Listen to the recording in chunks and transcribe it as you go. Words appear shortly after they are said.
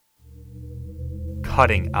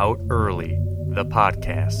Cutting Out Early, the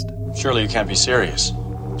podcast. Surely you can't be serious.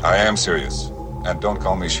 I am serious. And don't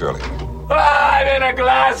call me Shirley. I'm in a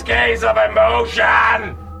glass case of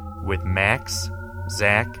emotion! With Max,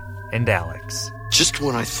 Zach, and Alex. Just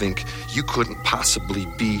when I think you couldn't possibly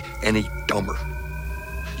be any dumber,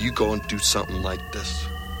 you go and do something like this.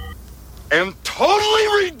 And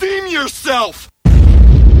totally redeem yourself!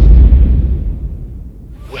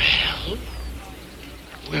 Well,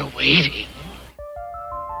 we're waiting.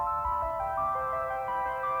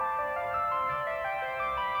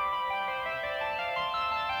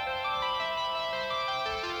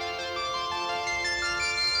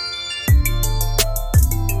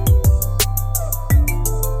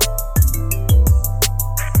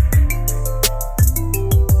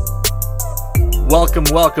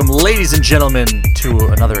 Welcome, ladies and gentlemen, to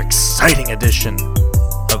another exciting edition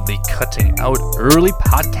of the Cutting Out Early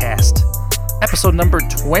podcast, episode number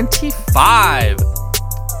 25.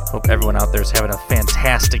 Hope everyone out there is having a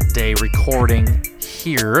fantastic day recording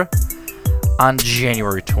here on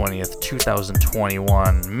January 20th,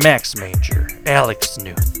 2021. Max Major, Alex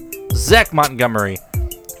Newth, Zach Montgomery,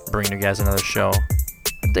 bringing you guys another show.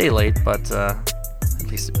 A day late, but at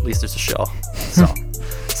least there's a show. So.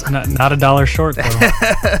 Not $1 short,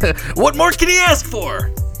 though. What more can he ask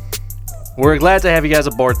for? We're glad to have you guys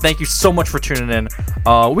aboard. Thank you so much for tuning in.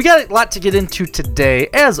 We got a lot to get into today,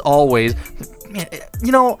 as always.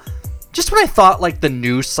 You know, just when I thought like the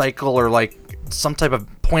news cycle or like some type of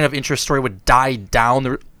point of interest story would die down,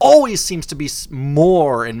 there always seems to be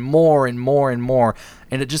more and more and more and more,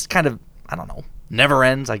 and it just kind of, I don't know, never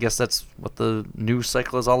ends. I guess that's what the news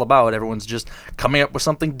cycle is all about. Everyone's just coming up with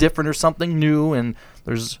something different or something new, and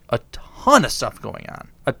there's a ton of stuff going on.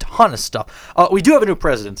 A ton of stuff. We do have a new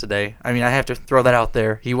president today. I mean, I have to throw that out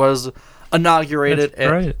there. He was inaugurated.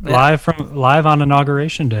 That's right. Live on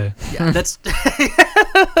Inauguration Day. Yeah, that's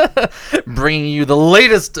bringing you the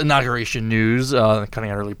latest inauguration news, Cutting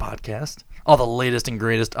Out Early podcast. All the latest and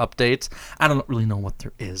greatest updates. I don't really know what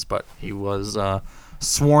there is, but he was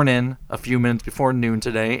sworn in a few minutes before noon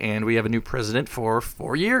today, and we have a new president for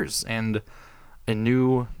 4 years and a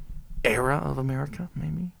new era of America,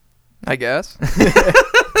 maybe? I guess.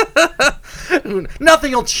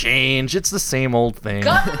 Nothing will change. It's the same old thing.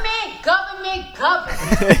 Government.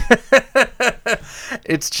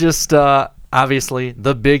 It's just obviously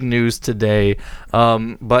the big news today.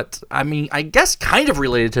 But I mean, I guess kind of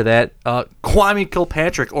related to that, Kwame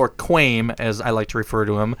Kilpatrick, or Quame, as I like to refer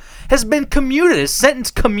to him, has been commuted. His sentence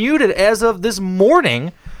commuted as of this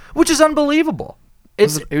morning, which is unbelievable. He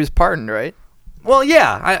was pardoned, right? Well,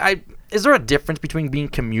 yeah. Is there a difference between being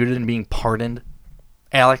commuted and being pardoned?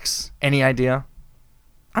 Alex, any idea?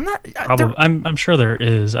 I'm not. I'm sure there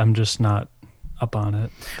is. I'm just not up on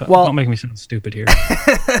it. But well, don't make me sound stupid here.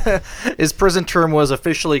 His prison term was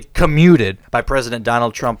officially commuted by President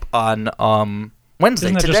Donald Trump on Wednesday.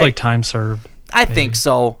 Isn't that today. Just like time served? I think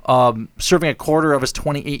so. Serving a quarter of his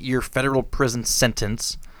 28-year federal prison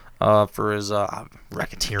sentence for his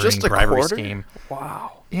racketeering just a bribery quarter? scheme.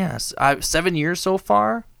 Wow. Yes, 7 years so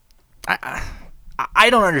far. I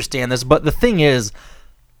don't understand this, but the thing is,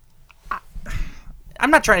 I'm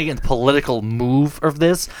not trying to get into the political move of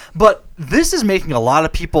this, but this is making a lot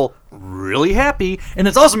of people really happy, and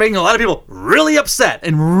it's also making a lot of people really upset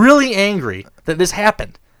and really angry that this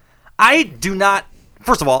happened.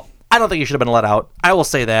 First of all, I don't think he should have been let out. I will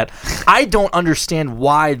say that. I don't understand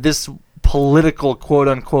why this political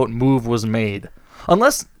quote-unquote move was made.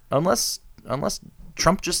 Unless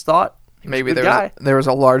Trump just thought maybe there was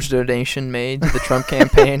a large donation made to the Trump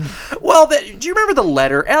campaign. Well, do you remember the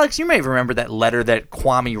letter? Alex, you may remember that letter that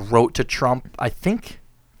Kwame wrote to Trump. I think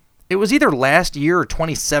it was either last year or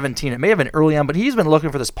 2017. It may have been early on, but he's been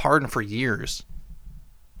looking for this pardon for years.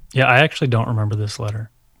 Yeah, I actually don't remember this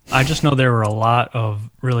letter. I just know there were a lot of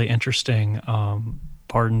really interesting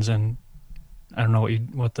pardons, and I don't know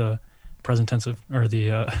what the present tense of, or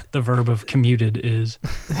the verb of commuted is.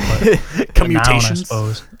 But commutations, noun,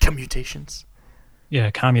 I suppose. Commutations.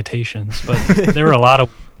 Yeah, commutations. But there were a lot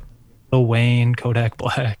of Lil Wayne, Kodak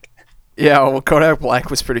Black. Yeah, well, Kodak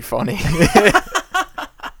Black was pretty funny.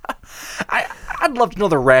 I'd love to know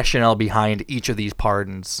the rationale behind each of these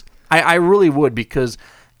pardons. I really would, because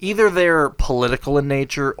either they're political in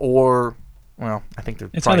nature or, well, I think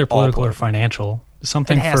they're. It's either political or financial.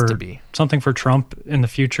 Something for Trump in the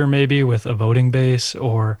future, maybe with a voting base,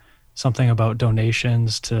 or something about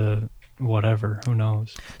donations to whatever. Who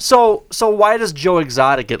knows? So why does Joe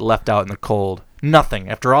Exotic get left out in the cold? Nothing.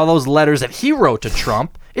 After all those letters that he wrote to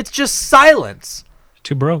Trump, it's just silence.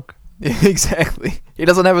 Too broke. Exactly. He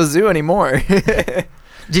doesn't have a zoo anymore.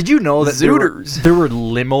 Did you know that Zooters. there were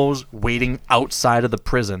limos waiting outside of the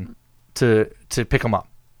prison to pick him up?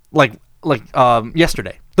 Like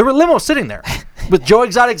yesterday. There were limos sitting there with Joe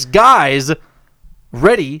Exotic's guys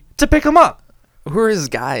ready to pick him up. Who are his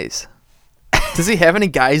guys? Does he have any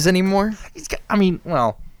guys anymore? There's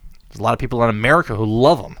a lot of people in America who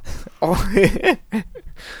love him. Oh,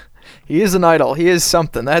 he is an idol. He is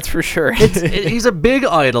something, that's for sure. He's a big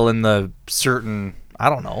idol in the certain, I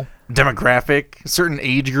don't know, demographic, certain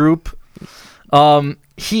age group.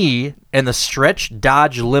 He and the Stretch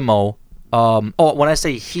Dodge limo. When I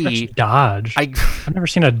say he, Dodge. I've never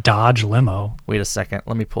seen a Dodge limo. Wait a second.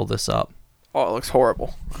 Let me pull this up. Oh, it looks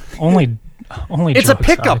horrible. Only. It's Joe a pickup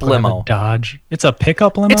Exotic would have a limo. Dodge. It's a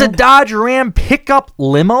pickup limo. It's a Dodge Ram pickup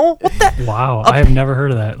limo. What the? Wow, I have never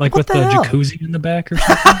heard of that. Like What with the the hell? jacuzzi in the back or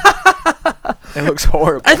something. It looks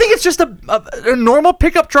horrible. I think it's just a normal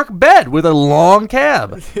pickup truck bed with a long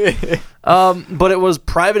cab. But it was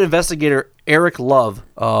private investigator Eric Love.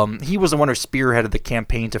 He was the one who spearheaded the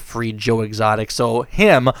campaign to free Joe Exotic. So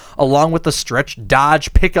him, along with the Stretch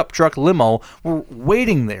Dodge pickup truck limo, were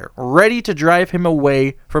waiting there, ready to drive him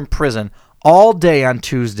away from prison all day on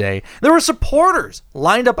Tuesday. There were supporters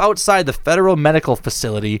lined up outside the federal medical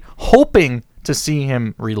facility, hoping to see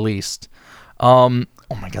him released.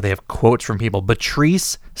 Oh my God, they have quotes from people.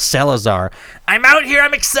 Patrice Salazar. I'm out here.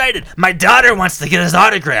 I'm excited. My daughter wants to get his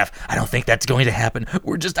autograph. I don't think that's going to happen.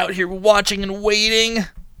 We're just out here watching and waiting.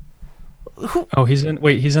 Oh, he's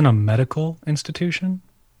in a medical institution?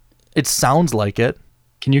 It sounds like it.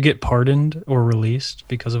 Can you get pardoned or released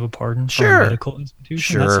because of a pardon from Sure. a medical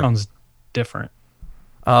institution? Sure. That sounds different.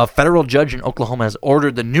 A federal judge in Oklahoma has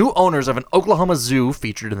ordered the new owners of an Oklahoma zoo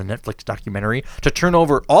featured in the Netflix documentary to turn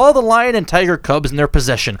over all the lion and tiger cubs in their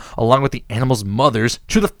possession, along with the animals' mothers,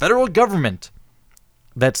 to the federal government.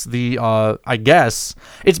 That's the, I guess,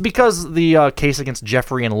 it's because the case against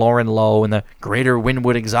Jeffrey and Lauren Lowe in the Greater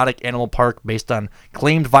Wynwood Exotic Animal Park based on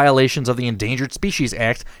claimed violations of the Endangered Species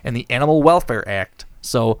Act and the Animal Welfare Act.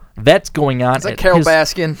 So that's going on. Is that Carol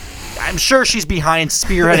Baskin? I'm sure she's behind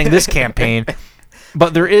spearheading this campaign.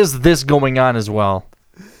 But there is this going on as well.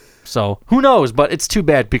 So, who knows? But it's too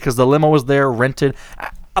bad because the limo was there, rented.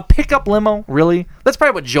 A pickup limo? Really? That's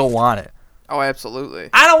probably what Joe wanted. Oh, absolutely.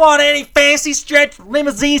 I don't want any fancy stretch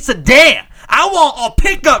limousine sedan. I want a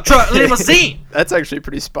pickup truck limousine. That's actually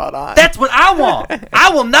pretty spot on. That's what I want.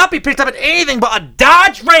 I will not be picked up in anything but a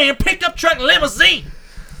Dodge Ram pickup truck limousine.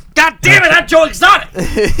 God damn it, I'm Joe Exotic.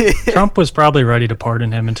 Trump was probably ready to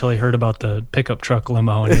pardon him until he heard about the pickup truck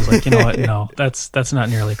limo, and he was like, you know what? No, that's not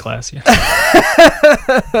nearly classy.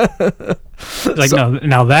 Like, no,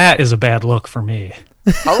 now that is a bad look for me.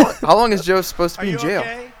 How long is Joe supposed to be in jail?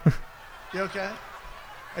 Okay? You okay?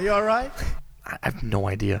 Are you all right? I have no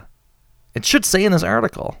idea. It should say in this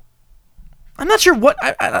article. I'm not sure what.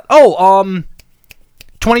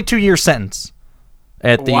 22-year sentence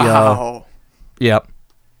at the. Wow. Yep.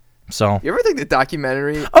 So. You ever think the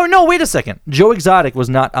documentary? Oh no! Wait a second. Joe Exotic was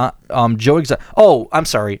not Joe Exotic. Oh, I'm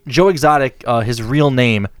sorry. Joe Exotic. His real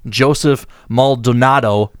name Joseph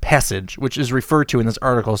Maldonado Passage, which is referred to in this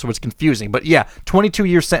article, so it's confusing. But yeah,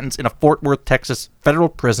 22-year sentence in a Fort Worth, Texas federal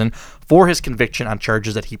prison for his conviction on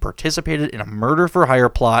charges that he participated in a murder-for-hire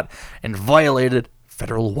plot and violated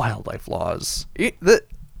federal wildlife laws. The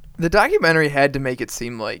documentary had to make it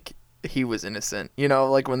seem like he was innocent, you know,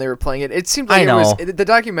 like when they were playing it seemed like the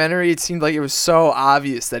documentary, it seemed like it was so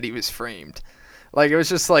obvious that he was framed. Like, it was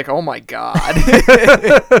just like, oh my God.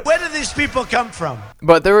 Where do these people come from?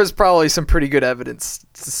 But there was probably some pretty good evidence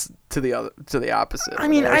to the opposite. I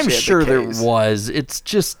mean, I'm sure there was. It's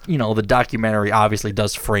just, you know, the documentary obviously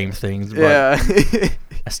does frame things, but yeah.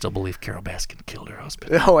 I still believe Carol Baskin killed her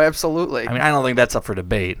husband. Oh, absolutely. I mean, I don't think that's up for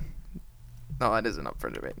debate. No, it isn't up for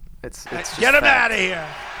debate. It's just Get him fact. out of here.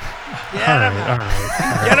 All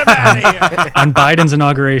right. Get him out of here. On Biden's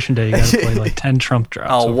inauguration day, you got to play like 10 Trump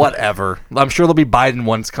drops. Oh, whatever. I'm sure there'll be Biden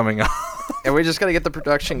ones coming up. And we just got to get the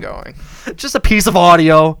production going. Just a piece of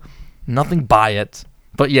audio. Nothing by it.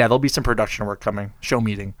 But yeah, there'll be some production work coming. Show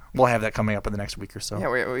meeting. We'll have that coming up in the next week or so.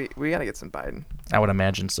 Yeah, we got to get some Biden. I would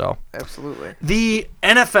imagine so. Absolutely. The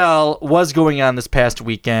NFL was going on this past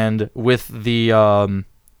weekend with the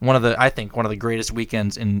one of the greatest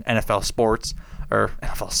weekends in NFL sports.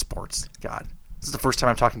 God, this is the first time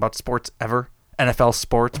I'm talking about sports ever. NFL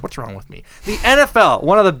sports. What's wrong with me? The NFL,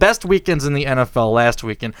 one of the best weekends in the NFL last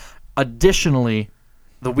weekend. Additionally,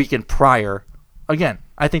 the weekend prior, again,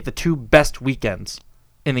 I think the two best weekends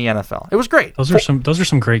in the NFL. It was great. Those are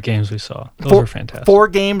some great games we saw. Those were fantastic. 4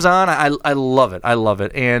 games on. I love it. I love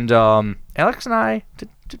it. And Alex and I did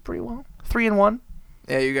pretty well. 3-1.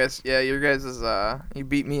 Yeah, you guys. Yeah, your guys is you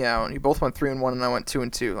beat me out. You both went 3-1, and I went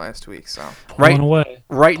 2-2 last week. So Right Pulling away.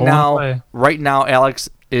 now, Alex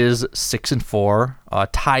is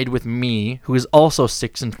 6-4, tied with me, who is also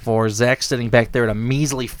 6-4. Zach's sitting back there at a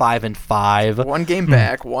measly 5-5. one game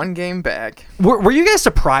back. One game back. Were you guys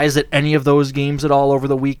surprised at any of those games at all over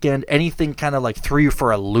the weekend? Anything kind of like threw you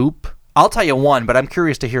for a loop? I'll tell you one, but I'm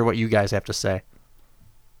curious to hear what you guys have to say.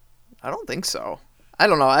 I don't think so. I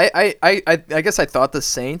don't know. I guess I thought the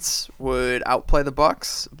Saints would outplay the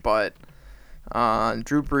Bucks, but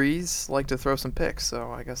Drew Brees liked to throw some picks,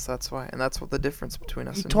 so I guess that's why. And that's what the difference between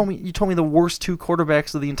us. You told me the worst two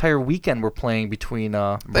quarterbacks of the entire weekend were playing between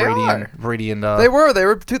Brady and they were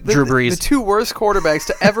Drew Brees. The two worst quarterbacks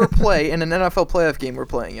to ever play in an NFL playoff game were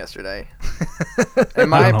playing yesterday. In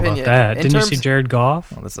my I don't know opinion, about that. Didn't you see Jared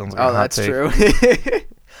Goff? Oh, that sounds like a hot that's take. true.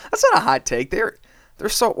 That's not a hot take. They're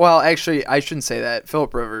so well. Actually, I shouldn't say that.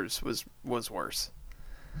 Phillip Rivers was worse.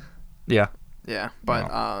 Yeah. Yeah,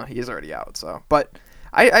 but he is already out. So, but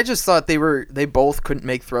I just thought they both couldn't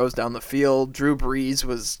make throws down the field. Drew Brees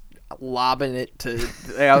was lobbing it to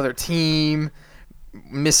the other team,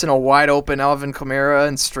 missing a wide open Alvin Kamara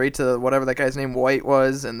and straight to whatever that guy's name White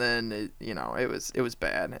was, and then it was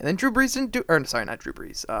bad. And then Drew Brees didn't do, or sorry, not Drew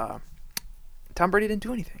Brees. Tom Brady didn't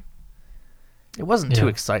do anything. It wasn't too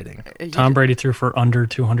exciting. Tom Brady threw for under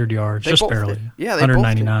 200 yards, just barely. Yeah, they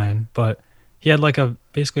 199, but he had like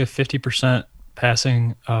basically a 50%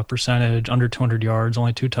 passing percentage, under 200 yards,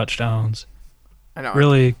 only 2 touchdowns. I know.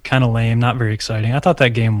 Really kind of lame, not very exciting. I thought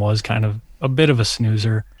that game was kind of a bit of a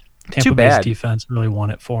snoozer. Tampa Bay's defense really won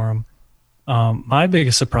it for him. My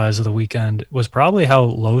biggest surprise of the weekend was probably how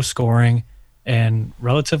low scoring and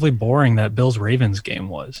relatively boring that Bills-Ravens game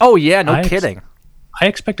was. Oh, yeah, no kidding. I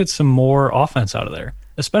expected some more offense out of there,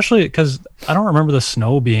 especially because I don't remember the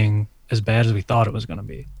snow being as bad as we thought it was going to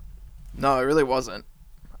be. No, it really wasn't.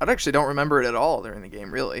 I actually don't remember it at all during the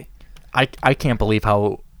game, really. I can't believe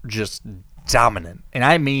how just dominant, and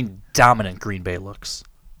I mean dominant, Green Bay looks.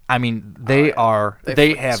 I mean, they're a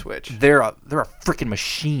freaking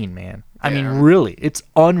machine, man. I mean, really, it's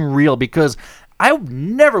unreal because I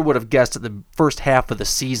never would have guessed at the first half of the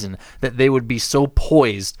season that they would be so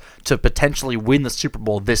poised to potentially win the Super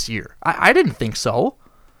Bowl this year. I didn't think so.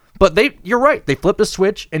 But you're right. They flipped a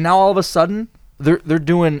switch, and now all of a sudden they're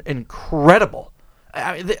doing incredible.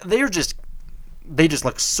 I mean, they just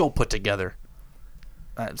look so put together.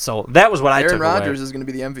 So that was what I took away. Aaron Rodgers is going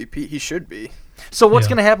to be the MVP. He should be. So what's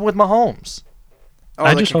going to happen with Mahomes?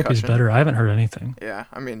 I just hope he's better. I haven't heard anything. Yeah,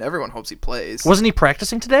 I mean, everyone hopes he plays. Wasn't he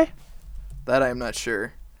practicing today? That I am not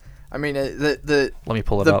sure. I mean, let me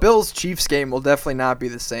pull it up. The Bills-Chiefs game will definitely not be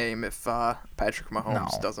the same if Patrick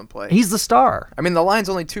Mahomes doesn't play. He's the star. I mean, the line's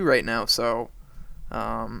only 2 right now, so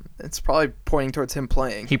it's probably pointing towards him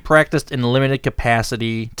playing. He practiced in limited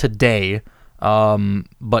capacity today,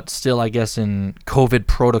 but still, I guess, in COVID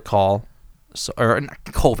protocol. Not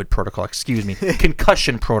COVID protocol, excuse me.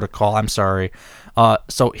 Concussion protocol, I'm sorry.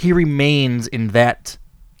 So he remains in that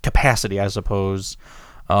capacity, I suppose.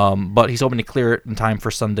 But he's hoping to clear it in time for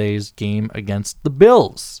Sunday's game against the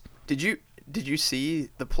Bills. Did you see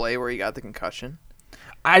the play where he got the concussion?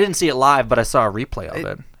 I didn't see it live, but I saw a replay of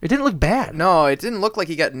it. It didn't look bad. No, it didn't look like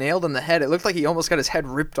he got nailed in the head. It looked like he almost got his head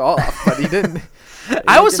ripped off, but he didn't.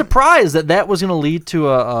 I was surprised that was going to lead to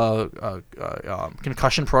a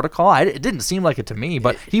concussion protocol. It didn't seem like it to me,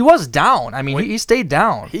 but he was down. I mean, he stayed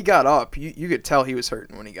down. He got up. You could tell he was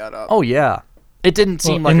hurting when he got up. Oh yeah. It didn't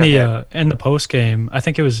seem like in the post game. I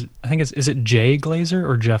think is it Jay Glazer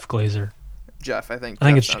or Jeff Glazer? Jeff, I think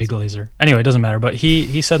it's Jay Glazer. Anyway, it doesn't matter. But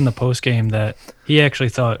he said in the post game that he actually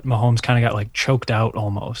thought Mahomes kind of got like choked out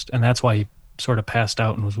almost, and that's why he sort of passed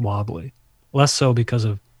out and was wobbly. Less so because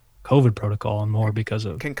of COVID protocol and more because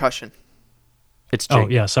of concussion. It's Jay. Oh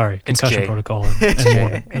yeah, sorry, concussion protocol and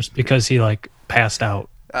more just because he like passed out.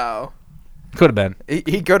 Oh. Could have been.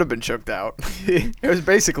 He could have been choked out. It was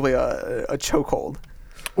basically a chokehold.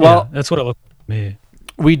 Well, that's what it looked like to me.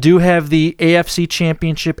 We do have the AFC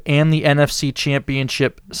Championship and the NFC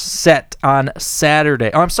Championship set on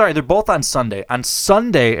Saturday. Oh, I'm sorry, they're both on Sunday. On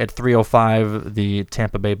Sunday at 3:05, the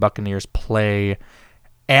Tampa Bay Buccaneers play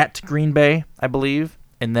at Green Bay, I believe,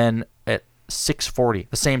 and then at 6:40,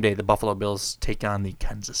 the same day, the Buffalo Bills take on the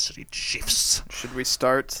Kansas City Chiefs. Should we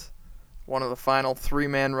start one of the final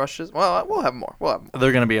 3-man rushes? Well, we'll have more.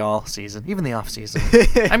 They're going to be all season, even the off season.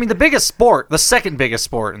 I mean, the second biggest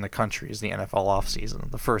sport in the country is the NFL off season.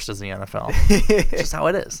 The first is the NFL. Just how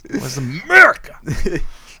it is. It was America.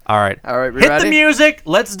 All right. We hit ready? The music.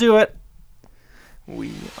 Let's do it.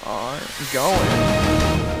 We are going.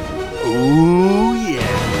 Ooh,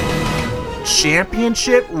 yeah.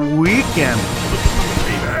 Championship weekend.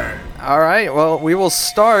 All right, well, we will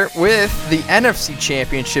start with the NFC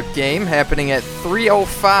Championship game happening at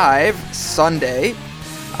 3:05 Sunday.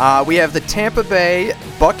 We have the Tampa Bay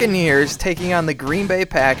Buccaneers taking on the Green Bay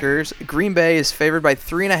Packers. Green Bay is favored by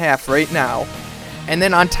 3.5 right now. And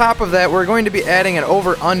then on top of that, we're going to be adding an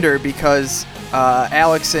over-under because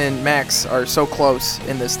Alex and Max are so close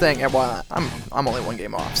in this thing. Well, I'm only one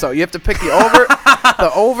game off. So you have to pick the over.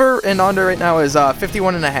 The over and under right now is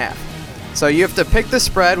 51.5. So you have to pick the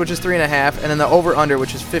spread, which is 3.5, and then the over/under,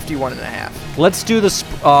 which is 51.5. Let's do this.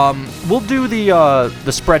 We'll do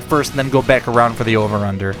the spread first, and then go back around for the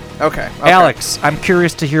over/under. Okay. Alex, I'm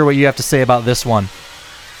curious to hear what you have to say about this one.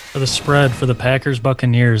 For the spread for the Packers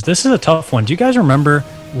Buccaneers, this is a tough one. Do you guys remember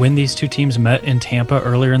when these two teams met in Tampa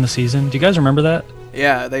earlier in the season? Do you guys remember that?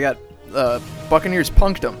 Yeah, they got Buccaneers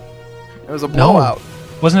punked them. It was a blowout. No.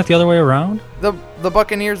 Wasn't it the other way around? The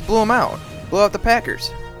Buccaneers blew them out. Blew out the Packers.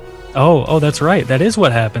 Oh, that's right. That is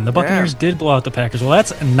what happened. The Buccaneers did blow out the Packers. Well,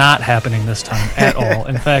 that's not happening this time at all.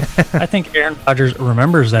 In fact, I think Aaron Rodgers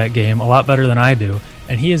remembers that game a lot better than I do,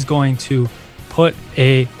 and he is going to put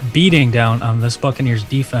a beating down on this Buccaneers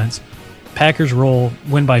defense. Packers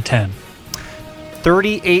win by 10.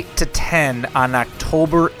 38-10 on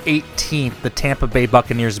October 18th. The Tampa Bay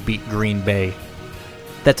Buccaneers beat Green Bay.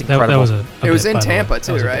 That's incredible. It was in Tampa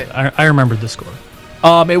too, right? I remembered the score.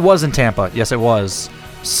 It was in Tampa. Yes, it was.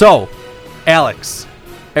 So, Alex,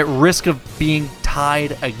 at risk of being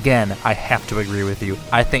tied again, I have to agree with you.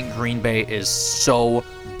 I think Green Bay is so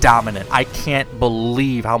dominant. I can't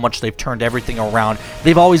believe how much they've turned everything around.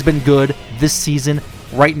 They've always been good. This season,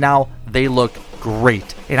 right now, they look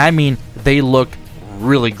great. And I mean, they look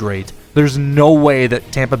really great. There's no way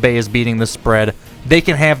that Tampa Bay is beating the spread. They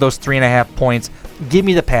can have those 3.5 points. Give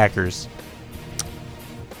me the Packers.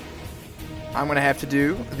 I'm going to have to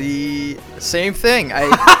do the same thing.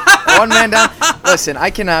 One man down. Listen, I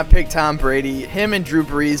cannot pick Tom Brady. Him and Drew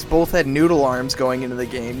Brees both had noodle arms going into the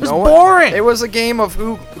game. It was boring. It was a game of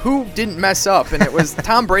who didn't mess up, and it was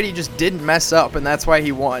Tom Brady just didn't mess up, and that's why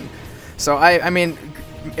he won. So, I mean,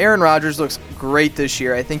 Aaron Rodgers looks great this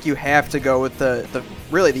year. I think you have to go with the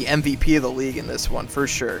really the MVP of the league in this one, for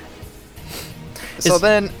sure. So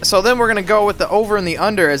then we're gonna go with the over and the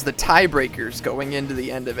under as the tiebreakers going into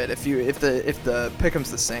the end of it. If the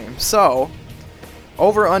pick'em's the same. So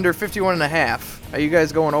over under 51.5. Are you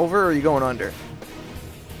guys going over or are you going under?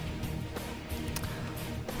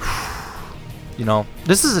 You know,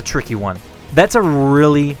 this is a tricky one. That's a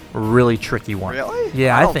really, really tricky one. Really?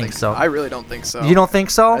 Yeah, I think so. I really don't think so. You don't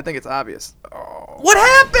think so? I think it's obvious. Oh. What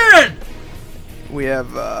happened? We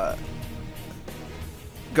have.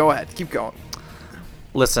 Go ahead. Keep going.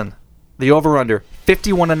 Listen, the over-under,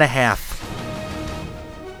 51.5.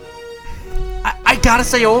 I gotta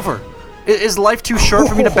say over. Is life too short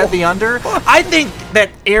for me to bet the under? I think that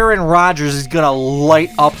Aaron Rodgers is gonna light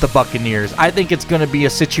up the Buccaneers. I think it's gonna be a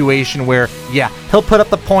situation where, yeah, he'll put up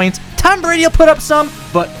the points. Tom Brady will put up some,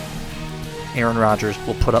 but Aaron Rodgers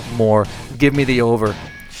will put up more. Give me the over.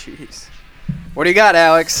 Jeez. What do you got,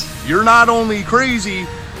 Alex? You're not only crazy,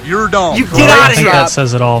 you're dumb. You get out of here. That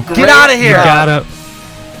says it all. Get out of here.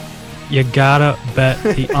 You gotta bet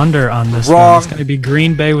the under on this Wrong. one. It's going to be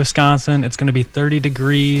Green Bay, Wisconsin. It's going to be 30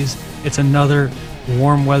 degrees. It's another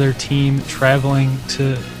warm weather team traveling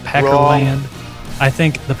to Packerland. I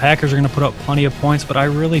think the Packers are going to put up plenty of points, but I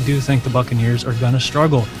really do think the Buccaneers are going to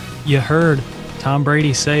struggle. You heard Tom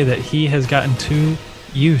Brady say that he has gotten too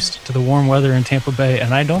used to the warm weather in Tampa Bay,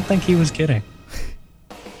 and I don't think he was kidding.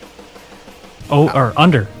 Or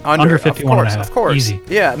under 51.5. Of course. Easy.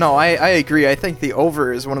 Yeah, no, I agree. I think the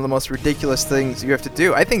over is one of the most ridiculous things you have to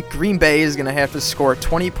do. I think Green Bay is going to have to score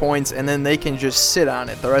 20 points, and then they can just sit on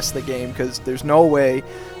it the rest of the game because there's no way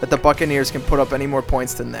that the Buccaneers can put up any more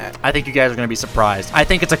points than that. I think you guys are going to be surprised. I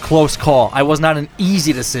think it's a close call. I was not an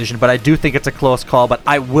easy decision, but I do think it's a close call, but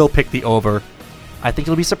I will pick the over. I think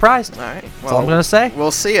you'll be surprised. All right. That's all I'm going to say.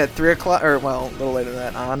 We'll see at 3 o'clock, or, well, a little later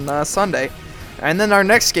than that, on Sunday. And then our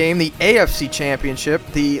next game, the AFC Championship,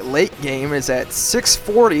 the late game is at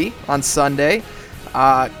 6:40 on Sunday.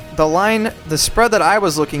 The spread that I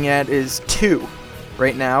was looking at is 2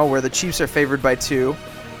 right now, where the Chiefs are favored by 2.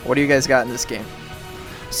 What do you guys got in this game?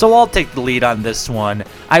 So I'll take the lead on this one.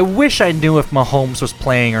 I wish I knew if Mahomes was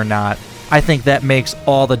playing or not. I think that makes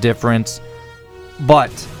all the difference.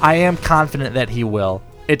 But I am confident that he will.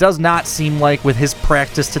 It does not seem like with his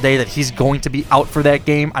practice today that he's going to be out for that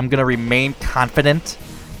game. I'm going to remain confident,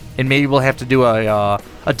 and maybe we'll have to do a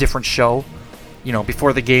different show,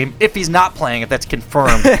 before the game if he's not playing, if that's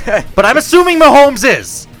confirmed. But I'm assuming Mahomes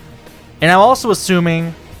is, and I'm also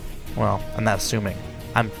assuming. Well, I'm not assuming.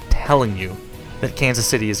 I'm telling you that Kansas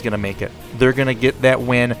City is going to make it. They're going to get that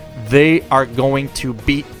win. They are going to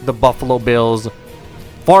beat the Buffalo Bills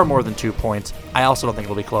far more than 2 points. I also don't think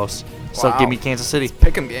it'll be close. So Wow. give me Kansas City. It's a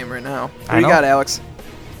pick'em game right now. What do you got, Alex?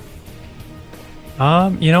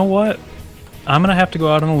 You know what? I'm going to have to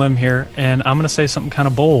go out on a limb here, and I'm going to say something kind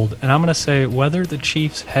of bold. And I'm going to say whether the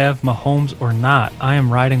Chiefs have Mahomes or not, I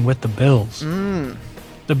am riding with the Bills.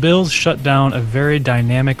 The Bills shut down a very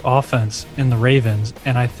dynamic offense in the Ravens,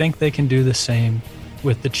 and I think they can do the same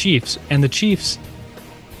with the Chiefs. And the Chiefs,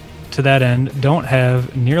 to that end, don't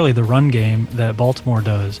have nearly the run game that Baltimore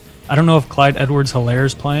does. I don't know if Clyde Edwards-Helaire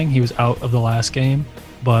is playing. He was out of the last game,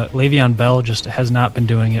 but Le'Veon Bell just has not been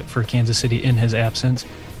doing it for Kansas City in his absence.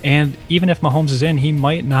 And even if Mahomes is in, he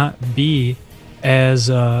might not be as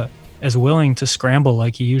willing to scramble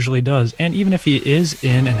like he usually does. And even if he is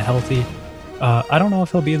in and healthy, I don't know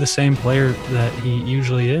if he'll be the same player that he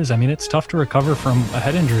usually is. I mean, it's tough to recover from a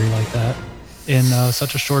head injury like that in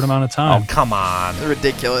such a short amount of time. Oh, come on.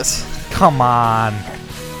 Ridiculous. Come on.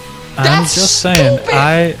 I'm just saying,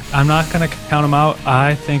 I'm not going to count them out.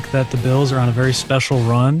 I think that the Bills are on a very special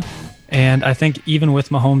run. And I think even with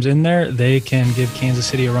Mahomes in there, they can give Kansas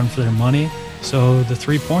City a run for their money. So the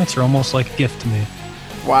 3 points are almost like a gift to me.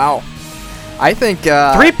 Wow. I think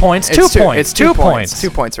 3 points, 2 points. It's 2 points. 2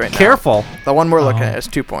 points right now. Careful. The one we're looking at is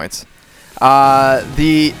 2 points.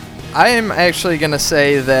 I am actually going to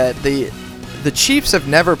say that the Chiefs have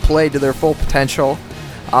never played to their full potential.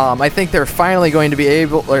 I think they're finally going to be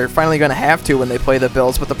able, or finally going to have to when they play the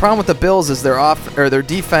Bills. But the problem with the Bills is their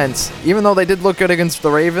defense. Even though they did look good against the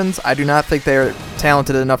Ravens, I do not think they're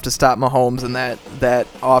talented enough to stop Mahomes in that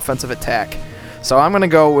offensive attack. So I'm going to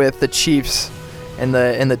go with the Chiefs in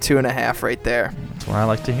the 2.5 right there. That's what I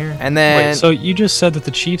like to hear. And then, wait, so you just said that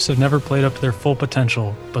the Chiefs have never played up to their full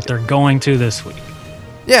potential, but they're going to this week.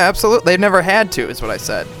 Yeah, absolutely. They've never had to, is what I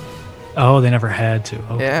said. Oh, they never had to.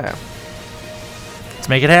 Okay. Yeah. Let's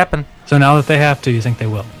make it happen. So now that they have to, you think they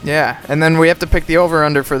will? Yeah, and then we have to pick the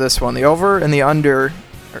over-under for this one. The over-under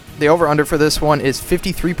for this one is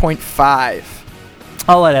 53.5.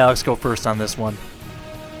 I'll let Alex go first on this one.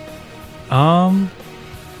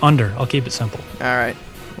 Under. I'll keep it simple. All right.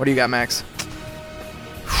 What do you got, Max?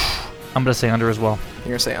 I'm going to say under as well. You're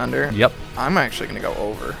going to say under? Yep. I'm actually going to go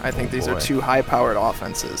over. I think these are two high-powered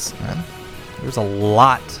offenses. There's a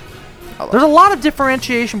lot. There's a lot of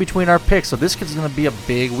differentiation between our picks, so this is going to be a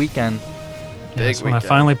big weekend. Yes, when I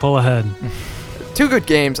finally pull ahead. Two good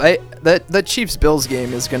games. The Chiefs-Bills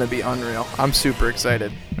game is going to be unreal. I'm super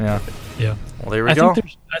excited. Yeah. Yeah. Well, there we go.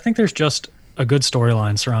 I think there's just a good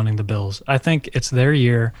storyline surrounding the Bills. I think it's their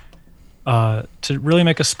year to really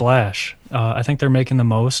make a splash. I think they're making the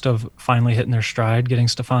most of finally hitting their stride, getting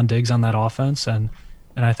Stephon Diggs on that offense, and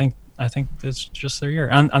I think it's just their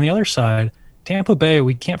year. On the other side, Tampa Bay,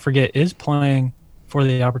 we can't forget, is playing for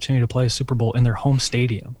the opportunity to play a Super Bowl in their home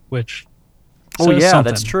stadium, which says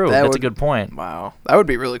something. That's true. That's a good point. Wow. That would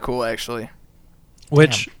be really cool, actually.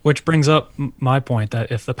 Which brings up my point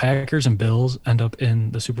that if the Packers and Bills end up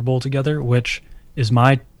in the Super Bowl together, which is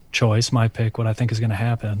my choice, my pick, what I think is going to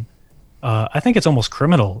happen, I think it's almost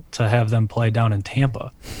criminal to have them play down in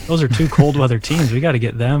Tampa. Those are two cold weather teams. We got to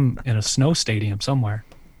get them in a snow stadium somewhere.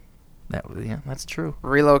 That's true.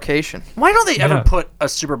 Relocation. Why don't they ever put a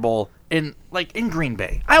Super Bowl in Green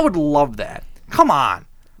Bay? I would love that. Come on.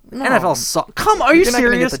 No. NFL Come on, are you You're serious? not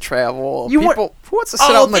going to get to travel. Who wants to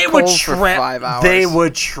sit out in the cold for 5 hours? They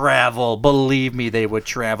would travel. Believe me, they would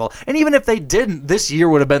travel. And even if they didn't, this year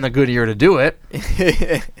would have been the good year to do it.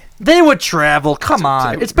 They would travel. Come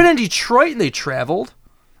on. It's been in Detroit and they traveled.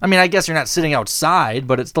 I mean, I guess you're not sitting outside,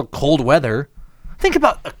 but it's still cold weather. Think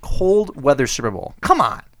about a cold weather Super Bowl. Come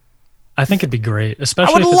on. I think it'd be great,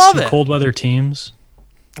 especially if it's two cold weather teams.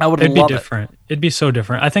 It'd be different. It'd be so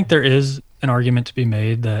different. I think there is an argument to be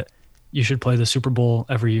made that you should play the Super Bowl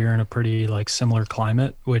every year in a pretty similar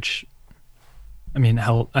climate, which when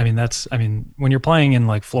you're playing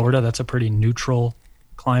in Florida, that's a pretty neutral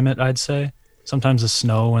climate, I'd say. Sometimes the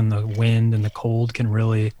snow and the wind and the cold can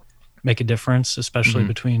really make a difference, especially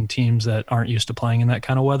between teams that aren't used to playing in that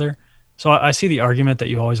kind of weather. So I see the argument that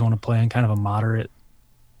you always want to play in kind of a moderate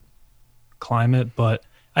climate, but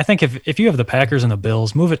I think if you have the Packers and the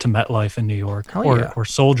Bills, move it to MetLife in New York or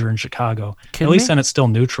Soldier in Chicago. At least then it's still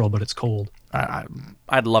neutral, but it's cold.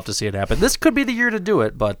 I'd love to see it happen. This could be the year to do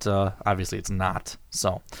it, but obviously it's not.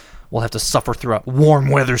 So we'll have to suffer through a warm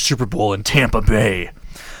weather Super Bowl in Tampa Bay.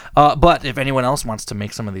 But if anyone else wants to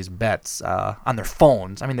make some of these bets on their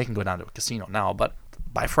phones, I mean, they can go down to a casino now, but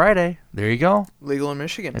by Friday, there you go. Legal in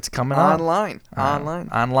Michigan. It's coming online.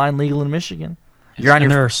 Online legal in Michigan.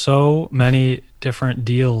 There are so many different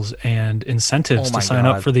deals and incentives Oh my to sign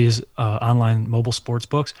God. up for these online mobile sports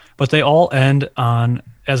books, but they all end on,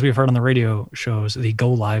 as we've heard on the radio shows, the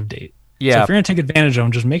go live date. Yeah. So if you're going to take advantage of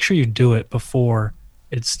them, just make sure you do it before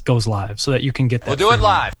it goes live so that you can get that. We'll do it free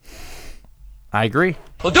live. I agree.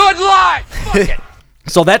 We'll do it live. Fuck it.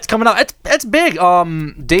 So that's coming out. That's big.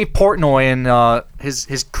 Dave Portnoy and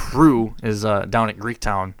his crew is down at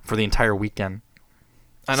Greektown for the entire weekend.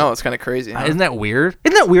 I know, it's kind of crazy. Huh? Isn't that weird?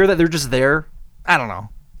 Isn't that weird that they're just there? I don't know.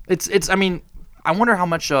 It's. I mean, I wonder how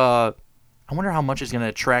much. I wonder how much is going to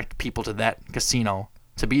attract people to that casino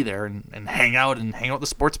to be there and hang out at the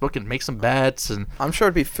sports book and make some bets and. I'm sure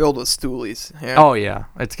it'd be filled with stoolies. Yeah. Oh yeah,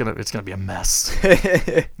 it's gonna be a mess.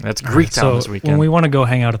 That's Greektown So this weekend. when we want to go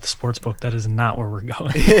hang out at the sports book, that is not where we're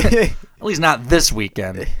going. At least not this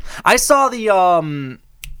weekend. I saw the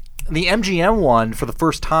MGM one for the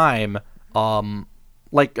first time 2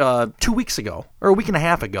 weeks ago or a week and a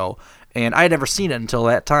half ago, and I had never seen it until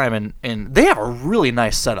that time, and they have a really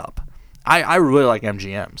nice setup. I really like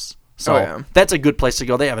MGM's. So that's a good place to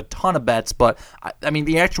go. They have a ton of bets, but I mean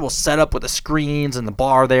the actual setup with the screens and the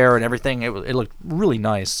bar there and everything, it looked really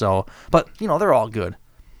nice. So, but they're all good,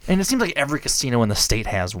 and it seems like every casino in the state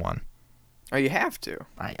has one. Oh, you have to.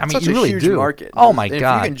 I mean, such you a really huge do. market. Oh my And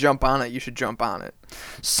God! If you can jump on it, you should jump on it.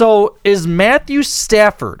 So is Matthew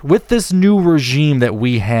Stafford, with this new regime that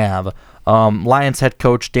we have, Lions head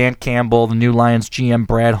coach Dan Campbell, the new Lions GM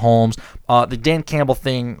Brad Holmes, the Dan Campbell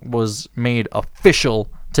thing was made official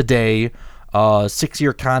today.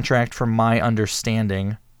 6-year contract from my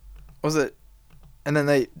understanding. Was it? And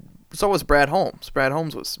then so was Brad Holmes. Brad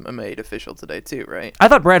Holmes was made official today too, right? I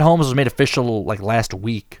thought Brad Holmes was made official like last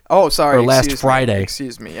week. Oh, sorry. Or last excuse Friday. Me.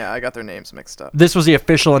 Excuse me. Yeah, I got their names mixed up. This was the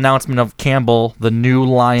official announcement of Campbell, the new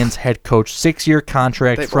Lions head coach, 6-year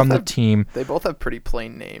contract from the team. They both have pretty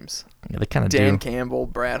plain names. Yeah, they kind of do. Dan Campbell,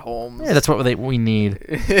 Brad Holmes. Yeah, that's what we need.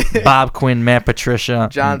 Bob Quinn, Matt Patricia.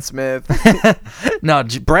 John Smith. No,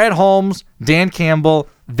 Brad Holmes, Dan Campbell,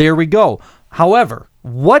 there we go. However,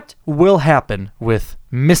 what will happen with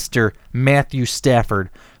Mr. Matthew Stafford?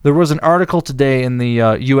 There was an article today in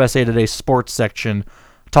the USA Today sports section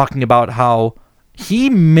talking about how he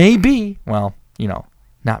may be, well,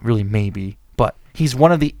 not really maybe, but he's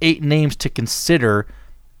one of the 8 names to consider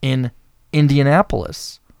in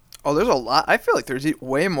Indianapolis. Oh, there's a lot. I feel like there's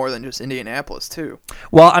way more than just Indianapolis, too.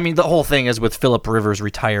 Well, I mean, the whole thing is with Phillip Rivers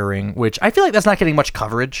retiring, which I feel like that's not getting much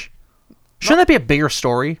coverage. Shouldn't that be a bigger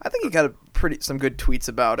story? I think he got some good tweets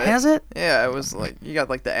about it. Has it? Yeah, it was like, you got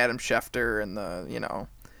like the Adam Schefter and the,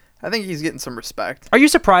 I think he's getting some respect. Are you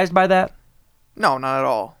surprised by that? No, not at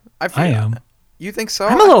all. I am. You think so?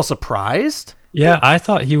 I'm a little surprised. Yeah, I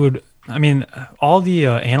thought he would. I mean, all the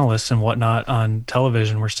analysts and whatnot on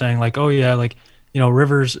television were saying like, oh yeah, like,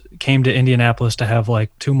 Rivers came to Indianapolis to have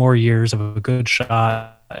like 2 more years of a good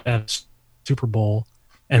shot at Super Bowl.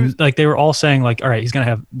 And like they were all saying like, all right, he's going to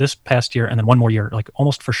have this past year and then 1 more year, like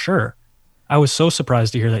almost for sure. I was so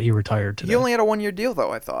surprised to hear that he retired today. He only had a 1-year deal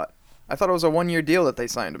though, I thought. I thought it was a 1-year deal that they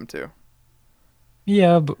signed him to.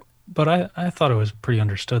 Yeah, but I thought it was pretty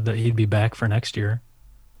understood that he'd be back for next year.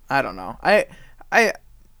 I don't know.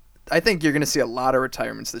 I think you're going to see a lot of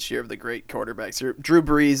retirements this year of the great quarterbacks. Drew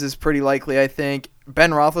Brees is pretty likely, I think.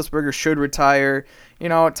 Ben Roethlisberger should retire.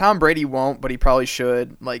 Tom Brady won't, but he probably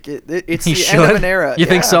should. Like it's the end of an era. You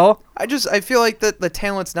think so? I feel like the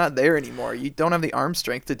talent's not there anymore. You don't have the arm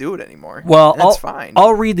strength to do it anymore. Well, that's fine.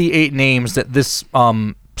 I'll read the 8 names that this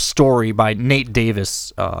story by Nate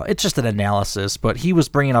Davis. It's just an analysis, but he was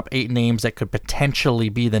bringing up 8 names that could potentially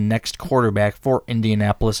be the next quarterback for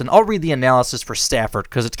Indianapolis. And I'll read the analysis for Stafford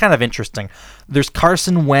because it's kind of interesting. There's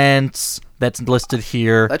Carson Wentz that's listed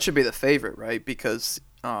here. That should be the favorite, right? Because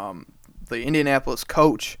the Indianapolis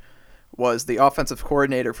coach was the offensive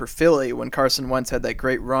coordinator for Philly when Carson Wentz had that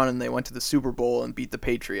great run and they went to the Super Bowl and beat the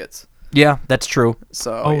Patriots. Yeah, that's true.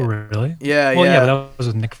 So. Oh, really? Yeah, well, yeah. But that was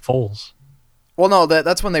with Nick Foles. Well, no,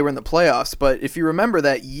 that's when they were in the playoffs. But if you remember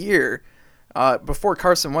that year, before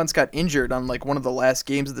Carson Wentz got injured on like one of the last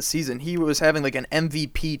games of the season, he was having like an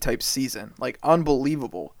MVP type season, like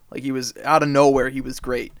unbelievable. Like he was out of nowhere, he was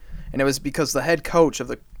great, and it was because the head coach of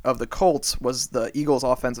the Colts was the Eagles'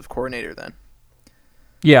 offensive coordinator then.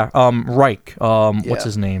 Yeah, Reich. What's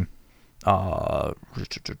his name? Reich,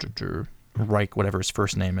 whatever his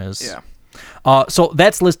first name is. Yeah. So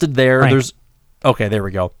that's listed there. Frank. There's. Okay, there we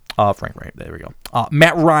go. Frank, right, there we go.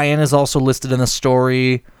 Matt Ryan is also listed in the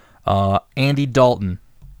story. Andy Dalton,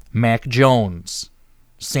 Mac Jones,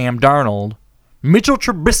 Sam Darnold, Mitchell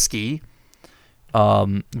Trubisky,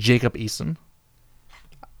 Jacob Eason.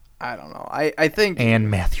 I don't know. I think.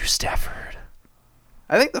 And Matthew Stafford.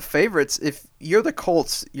 I think the favorites, if you're the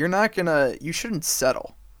Colts, you shouldn't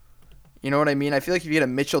settle. You know what I mean? I feel like if you get a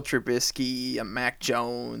Mitchell Trubisky, a Mac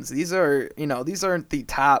Jones, these aren't the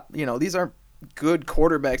top, these aren't good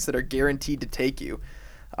quarterbacks that are guaranteed to take you.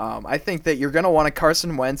 I think that you're going to want a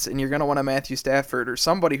Carson Wentz and you're going to want a Matthew Stafford or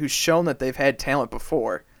somebody who's shown that they've had talent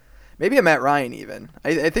before. Maybe a Matt Ryan even.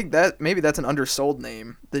 I think that maybe that's an undersold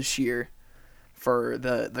name this year for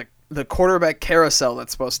the quarterback carousel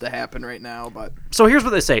that's supposed to happen right now. But so here's what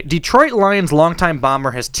they say. Detroit Lions longtime bomber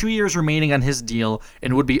has 2 years remaining on his deal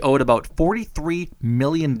and would be owed about $43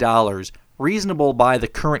 million, reasonable by the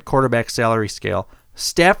current quarterback salary scale.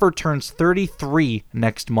 Stafford turns 33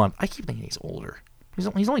 next month. I keep thinking he's older. He's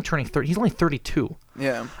only turning 30. He's only 32.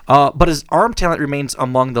 Yeah. But his arm talent remains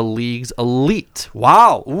among the league's elite.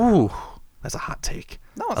 Wow. Ooh, that's a hot take.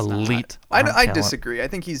 No, it's elite. Not. I disagree. I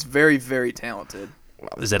think he's very, very talented.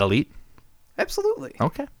 Is that elite? Absolutely.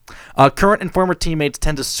 Okay. Current and former teammates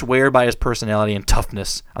tend to swear by his personality and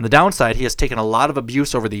toughness. On the downside, he has taken a lot of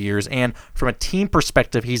abuse over the years, and from a team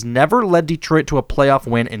perspective, he's never led Detroit to a playoff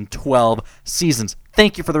win in 12 seasons.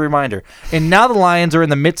 Thank you for the reminder. And now the Lions are in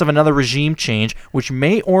the midst of another regime change, which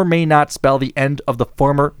may or may not spell the end of the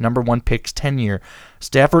former number 1 pick's tenure.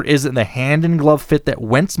 Stafford isn't the hand-in-glove fit that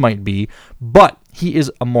Wentz might be, but he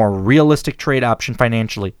is a more realistic trade option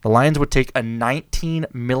financially. The Lions would take a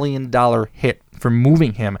 $19 million hit for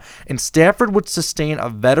moving him, and Stafford would sustain a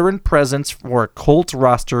veteran presence for a Colts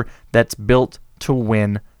roster that's built to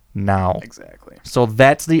win now. Exactly. So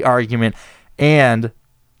that's the argument, and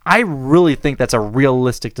I really think that's a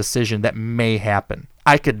realistic decision that may happen.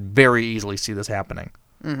 I could very easily see this happening.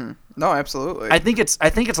 Mm-hmm. No, absolutely. I think it's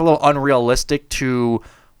a little unrealistic to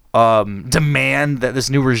demand that this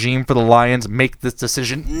new regime for the Lions make this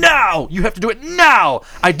decision now. You have to do it now.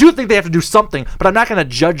 I do think they have to do something, but I'm not going to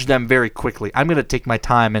judge them very quickly. I'm going to take my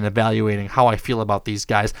time in evaluating how I feel about these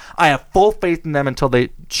guys. I have full faith in them until they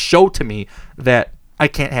show to me that I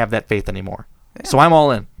can't have that faith anymore. Yeah. So I'm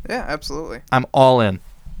all in. Yeah, absolutely. I'm all in.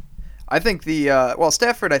 I think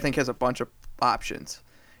Stafford, I think, has a bunch of options.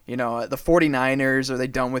 The 49ers, are they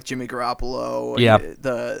done with Jimmy Garoppolo? Yeah.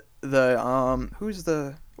 Who's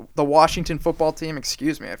the Washington football team?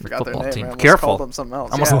 Excuse me, I forgot their name. Team. I almost Careful. called them something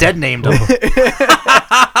else. Almost dead named them.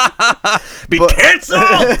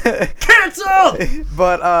 Canceled! Canceled!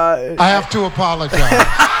 But I have to apologize.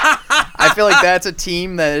 I feel like that's a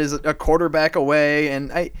team that is a quarterback away,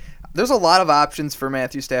 and there's a lot of options for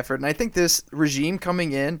Matthew Stafford, and I think this regime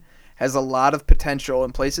coming in has a lot of potential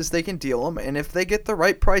in places they can deal him, and if they get the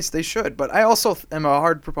right price, they should. But I also am a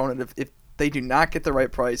hard proponent of if they do not get the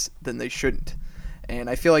right price, then they shouldn't. And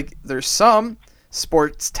I feel like there's some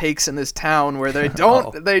sports takes in this town where they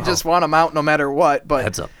don't, just want them out no matter what. But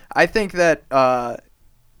Heads up. I think that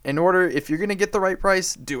if you're going to get the right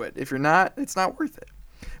price, do it. If you're not, it's not worth it.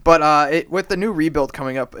 But with the new rebuild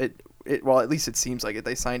coming up, well, at least it seems like it.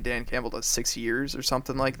 They signed Dan Campbell to 6 years or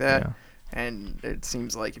something like that. Yeah. And it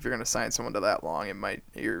seems like if you're going to sign someone to that long,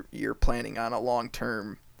 you're planning on a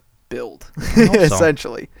long-term build,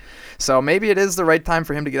 essentially. So maybe it is the right time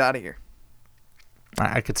for him to get out of here.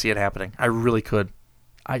 I could see it happening. I really could.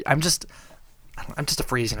 I'm just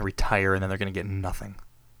afraid he's going to retire and then they're going to get nothing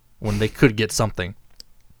when they could get something.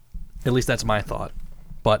 At least that's my thought.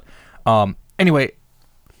 But anyway,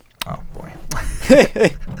 oh boy,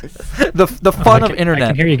 the fun of internet. I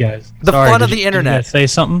can hear you guys. The fun of the internet. Say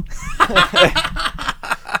something.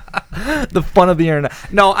 The fun of the internet.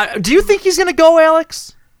 No, do you think he's going to go,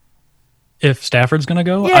 Alex? If Stafford's going to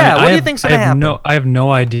go? Yeah, what do you think's going to happen? I have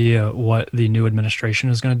no idea what the new administration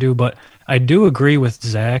is going to do, but I do agree with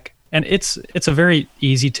Zach, and it's a very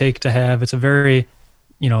easy take to have. It's a very,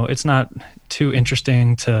 it's not too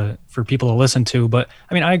interesting for people to listen to, but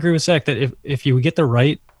I mean, I agree with Zach that if you get the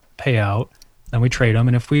right payout, then we trade them,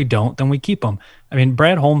 and if we don't, then we keep them. I mean,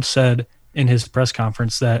 Brad Holmes said in his press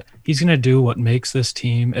conference that he's going to do what makes this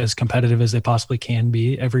team as competitive as they possibly can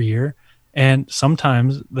be every year. And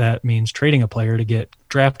sometimes that means trading a player to get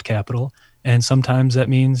draft capital, and sometimes that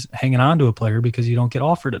means hanging on to a player because you don't get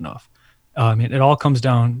offered enough. I mean, it all comes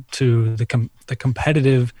down to the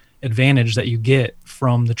competitive advantage that you get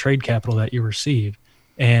from the trade capital that you receive.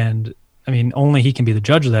 And I mean, only he can be the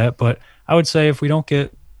judge of that. But I would say if we don't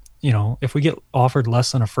get, if we get offered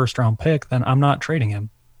less than a first-round pick, then I'm not trading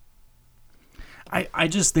him. I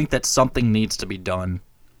just think that something needs to be done.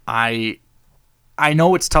 I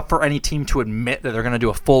know it's tough for any team to admit that they're going to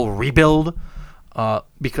do a full rebuild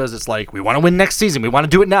because it's like, we want to win next season. We want to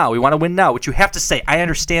do it now. We want to win now, which you have to say. I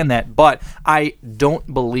understand that, but I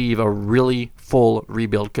don't believe a really full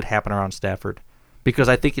rebuild could happen around Stafford because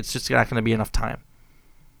I think it's just not going to be enough time.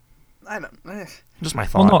 Just my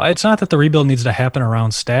thought. Well, no, it's not that the rebuild needs to happen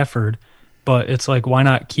around Stafford, but it's like, why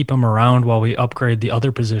not keep him around while we upgrade the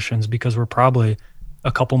other positions? Because we're probably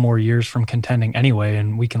a couple more years from contending anyway,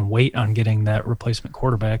 and we can wait on getting that replacement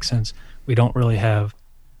quarterback since we don't really have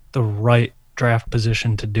the right draft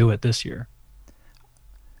position to do it this year.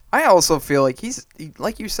 I also feel like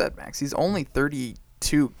like you said, Max, he's only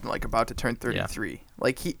 32, like about to turn 33. Yeah.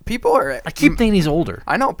 Like people are. I keep thinking he's older.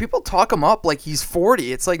 I know people talk him up like he's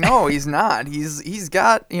 40. It's like, no, he's not. He's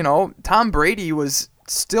got, Tom Brady was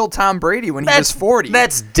still Tom Brady when he was 40.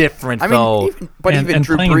 That's different, though. Even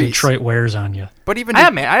Drew playing Brees. Detroit wears on you. But even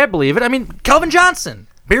I believe it. I mean, Calvin Johnson,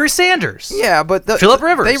 Barry Sanders. Yeah, but Phillip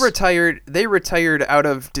Rivers. They retired out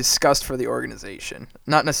of disgust for the organization,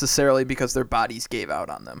 not necessarily because their bodies gave out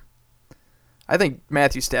on them. I think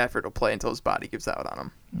Matthew Stafford will play until his body gives out on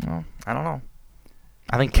him. Well, I don't know.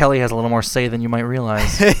 I think Kelly has a little more say than you might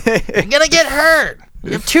realize. You're gonna get hurt.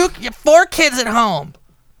 You have 4 kids at home.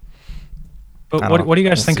 But what do you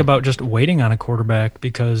guys think about just waiting on a quarterback,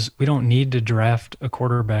 because we don't need to draft a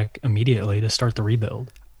quarterback immediately to start the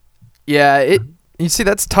rebuild? Yeah, you see,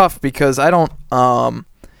 that's tough because I don't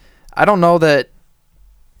know that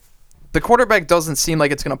the quarterback doesn't seem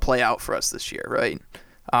like it's going to play out for us this year, right?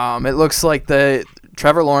 It looks like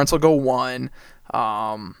Trevor Lawrence will go 1.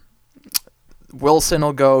 Wilson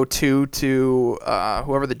will go 2 to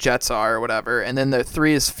whoever the Jets are or whatever, and then the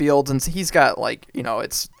 3 is Fields, and he's got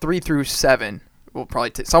it's 3 through 7. Will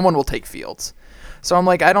probably someone will take Fields. So I'm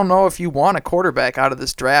like, I don't know if you want a quarterback out of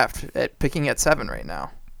this draft picking at 7 right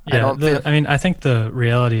now. Yeah, I think the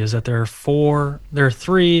reality is that there are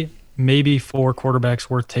 3, maybe 4 quarterbacks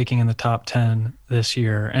worth taking in the top 10 this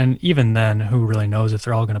year, and even then, who really knows if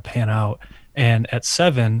they're all going to pan out? And at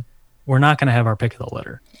 7, we're not going to have our pick of the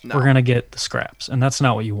litter. No. We're going to get the scraps, and that's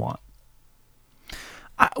not what you want.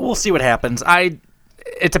 We'll see what happens.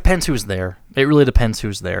 It depends who's there. It really depends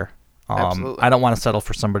who's there. Absolutely. I don't want to settle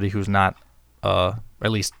for somebody who's not at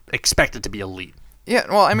least expected to be elite. Yeah,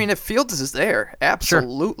 well, I mean, if Fields is there,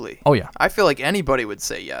 absolutely. Sure. Oh, yeah. I feel like anybody would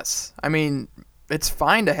say yes. I mean, it's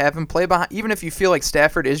fine to have him play behind. Even if you feel like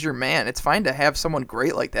Stafford is your man, it's fine to have someone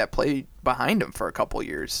great like that play behind him for a couple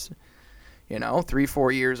years.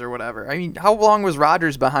 3-4 years or whatever. I mean, how long was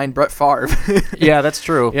Rodgers behind Brett Favre? Yeah, that's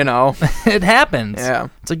true. It happens. Yeah.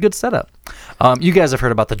 It's a good setup. You guys have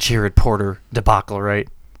heard about the Jared Porter debacle, right?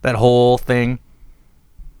 That whole thing.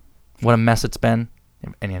 What a mess it's been.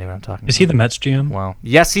 Any idea what I'm talking about? Is he the Mets GM? Well,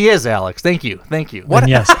 yes, he is, Alex. Thank you. What?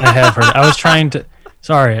 Yes, I have heard. I was trying to.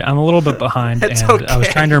 Sorry, I'm a little bit behind, It's and okay. I was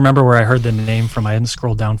trying to remember where I heard the name from. I didn't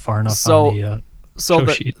scroll down far enough on the show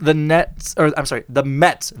sheet. The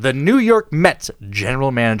Mets, the New York Mets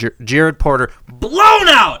general manager Jared Porter, blown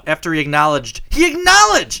out after he acknowledged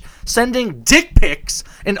sending dick pics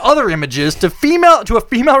and other images to a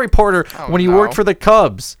female reporter when he worked for the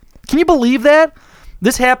Cubs. Can you believe that?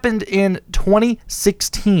 This happened in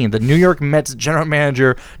 2016. The New York Mets general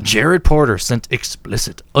manager, Jared Porter, sent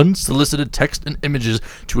explicit, unsolicited text and images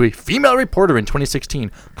to a female reporter in 2016,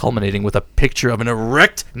 culminating with a picture of an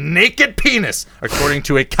erect, naked penis, according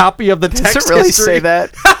to a copy of the text Does it really history. say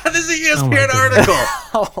that? This is an ESPN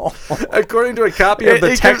article. According to a copy of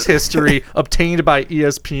the text history obtained by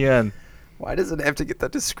ESPN. Why does it have to get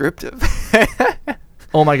that descriptive?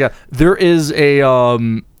 Oh, my God. There is a... oh,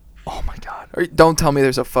 my God. Don't tell me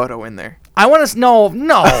there's a photo in there. I want to no.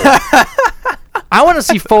 I want to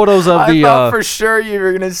see photos of the. I thought for sure you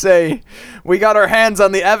were gonna say, "We got our hands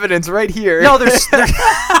on the evidence right here." No, there's.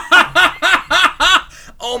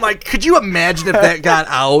 Oh my! Could you imagine if that got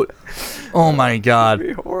out? Oh my God!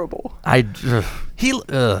 That'd be horrible. He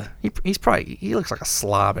looks like a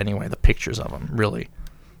slob anyway. The pictures of him, really.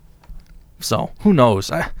 So who knows?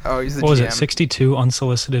 He's the what was GM. it? 62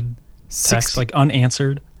 unsolicited texts, like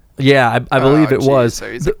unanswered. Yeah, I believe it was.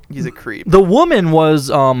 So he's a creep. The woman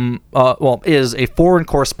was is a foreign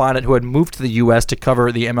correspondent who had moved to the U.S. to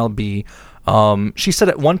cover the MLB. She said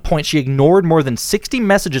at one point she ignored more than 60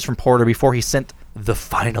 messages from Porter before he sent the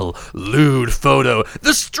final lewd photo,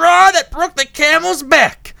 the straw that broke the camel's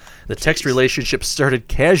back. The text relationship started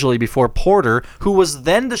casually before Porter, who was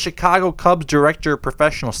then the Chicago Cubs director of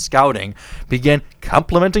professional scouting, began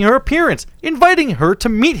complimenting her appearance, inviting her to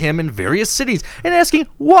meet him in various cities, and asking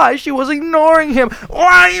why she was ignoring him.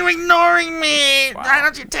 Why are you ignoring me? Why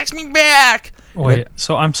don't you text me back? Wait,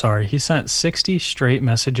 so I'm sorry. He sent 60 straight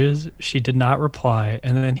messages. She did not reply,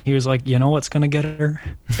 and then he was like, "You know what's gonna get her?"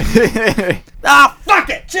 Fuck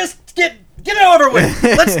it. Just get it over with.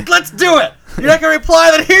 Let's do it. You're not gonna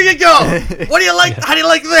reply, then here you go. What do you like? Yeah. How do you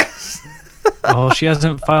like this? Well, she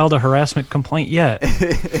hasn't filed a harassment complaint yet.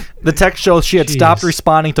 The text shows she had stopped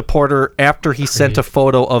responding to Porter after he sent a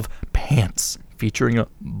photo of pants featuring a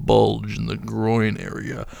bulge in the groin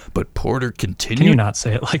area. But Porter continued. Can you not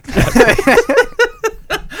say it like that?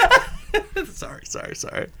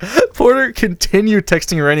 Sorry. Porter continued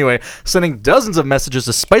texting her anyway, sending dozens of messages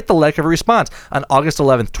despite the lack of a response. On August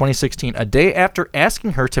 11th, 2016, a day after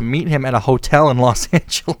asking her to meet him at a hotel in Los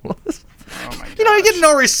Angeles. Oh my you get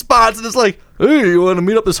no response, and it's like, hey, you want to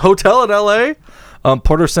meet up this hotel in L.A.?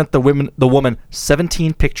 Porter sent the woman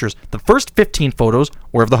 17 pictures. The first 15 photos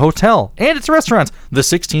were of the hotel and its restaurants. The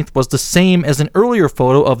 16th was the same as an earlier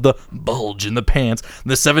photo of the bulge in the pants.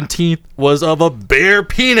 The 17th was of a bare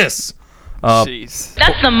penis. Jeez.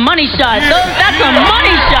 That's the money shot. That's a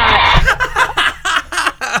money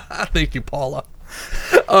shot. Thank you, Paula.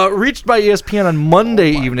 Reached by ESPN on Monday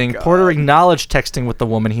evening, God. Porter acknowledged texting with the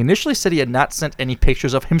woman. He initially said he had not sent any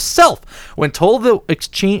pictures of himself. When told the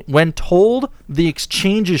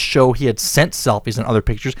exchanges show he had sent selfies and other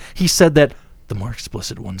pictures, he said that the more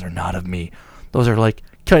explicit ones are not of me. Those are like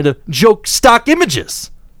kind of joke stock images.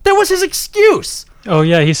 That was his excuse. Oh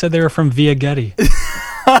yeah, he said they were from Via Getty.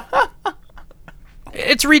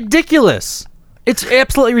 It's ridiculous. It's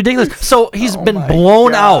absolutely ridiculous. So he's been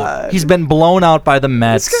blown out. He's been blown out by the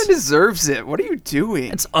Mets. This guy deserves it. What are you doing?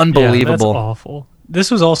 It's unbelievable. Yeah, that's awful. This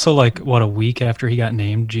was also like, what, a week after he got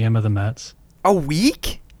named GM of the Mets? A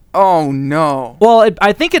week? Oh, no. Well,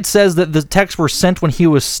 I think it says that the texts were sent when he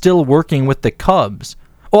was still working with the Cubs.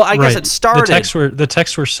 Well, I guess it started. The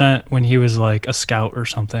texts were sent when he was like a scout or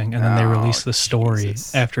something, and then they released the story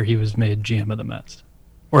after he was made GM of the Mets.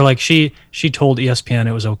 Or like she told ESPN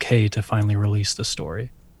it was okay to finally release the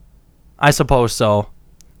story. I suppose so.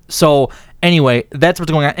 So anyway, that's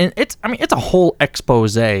what's going on, and it's a whole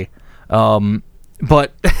expose.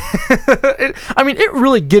 But it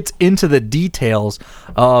really gets into the details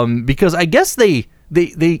because I guess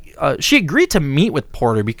she agreed to meet with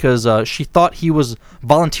Porter because she thought he was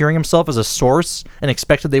volunteering himself as a source and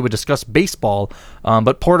expected they would discuss baseball.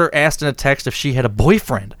 But Porter asked in a text if she had a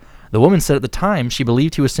boyfriend. The woman said at the time she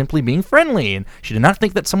believed he was simply being friendly, and she did not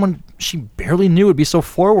think that someone she barely knew would be so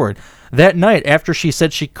forward. That night, after she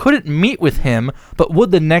said she couldn't meet with him, but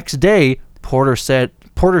would the next day, Porter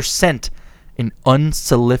sent an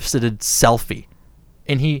unsolicited selfie,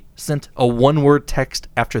 and he sent a one-word text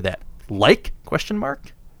after that. Like? ?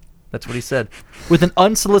 That's what he said. With an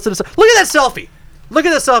unsolicited Look at that selfie! Look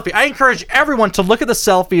at the selfie. I encourage everyone to look at the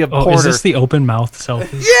selfie of Porter. Is this the open mouth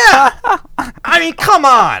selfie? Yeah! I mean, come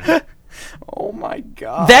on! Oh my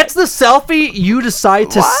God. That's the selfie you decide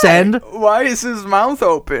to send? Why is his mouth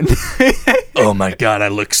open? Oh my God, I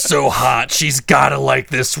look so hot. She's gotta like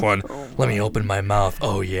this one. Let me open my mouth.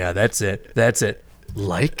 Oh yeah, that's it.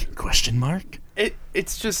 Like? ?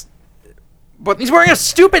 It's just... But he's wearing a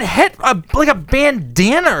stupid head, like a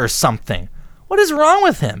bandana or something. What is wrong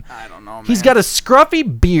with him? I don't know, man. He's got a scruffy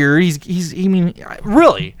beard.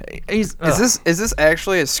 Really? Is this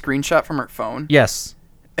actually a screenshot from her phone? Yes.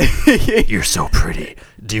 You're so pretty.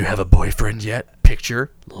 Do you have a boyfriend yet?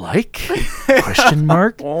 Picture like? ?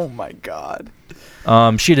 Oh my God.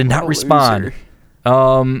 She did not respond.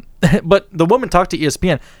 But the woman talked to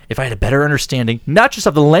ESPN. If I had a better understanding, not just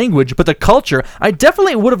of the language, but the culture, I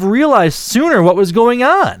definitely would have realized sooner what was going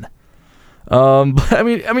on. But I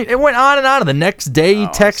mean, it went on and on. The next day, he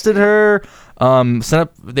texted her.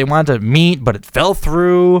 They wanted to meet, but it fell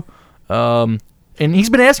through. And he's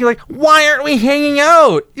been asking, like, why aren't we hanging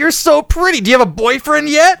out? You're so pretty. Do you have a boyfriend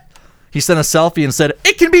yet? He sent a selfie and said,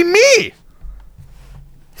 it can be me.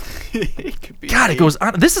 It goes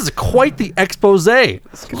on. This is quite the expose.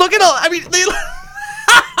 Look at all. I mean,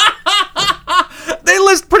 they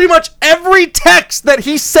list pretty much every text that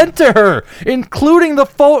he sent to her, including the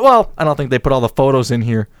photo. Well, I don't think they put all the photos in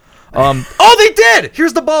here. Oh, they did.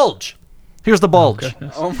 Here's the bulge.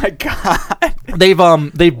 Oh my God. They've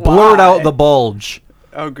blurred out the bulge.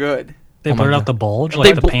 Oh, good. They blurred out the bulge,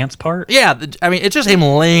 like the pants part? Yeah, it's just him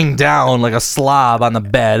laying down like a slob on the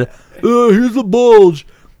bed. Here's the bulge.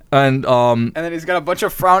 And then he's got a bunch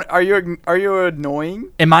of frown. Are you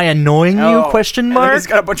annoying? Am I annoying you? And then he's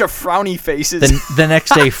got a bunch of frowny faces. The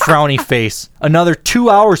next day, frowny face. Another 2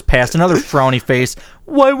 hours passed. Another frowny face.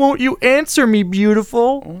 Why won't you answer me,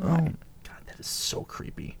 beautiful? Oh God, that is so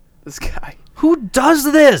creepy. This guy. Who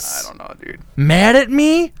does this? I don't know, dude. Mad at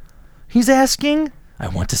me? He's asking. I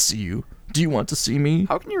want to see you. Do you want to see me?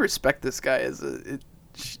 How can you respect this guy as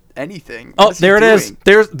anything? Oh, there it is.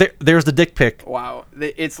 There's the dick pic. Wow.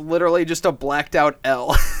 It's literally just a blacked out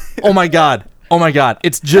L. Oh my God.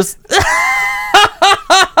 It's just...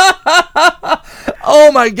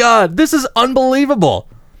 Oh my God. This is unbelievable.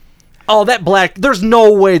 Oh, there's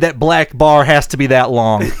no way that black bar has to be that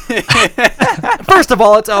long. First of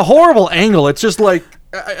all, it's a horrible angle. It's just like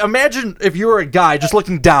imagine if you were a guy just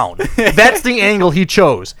looking down. That's the angle he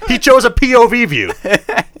chose. He chose a POV view.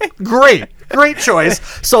 Great choice.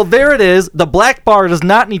 So there it is. The black bar does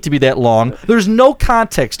not need to be that long. There's no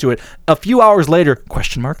context to it. A few hours later,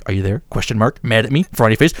 question mark, are you there? Question mark, mad at me,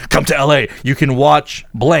 frowny face, come to LA. You can watch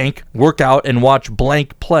blank, work out, and watch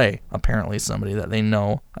blank play. Apparently somebody that they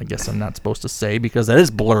know. I guess I'm not supposed to say because that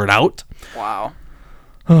is blurred out. Wow.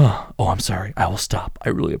 Oh, I'm sorry. I will stop. I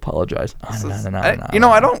really apologize.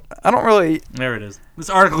 I don't really. There it is. This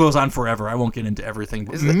article goes on forever. I won't get into everything.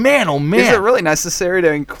 But man, oh man. Is it really necessary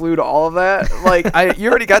to include all of that? Like, you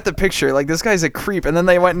already got the picture. Like, this guy's a creep, and then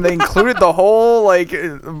they went and they included the whole. Like,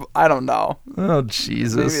 I don't know. Oh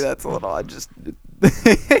Jesus. Maybe that's a little. I just.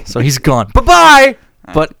 So he's gone. Bye-bye.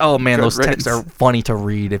 But oh man, Good those texts riddance. are funny to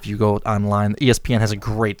read if you go online. ESPN has a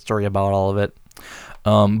great story about all of it.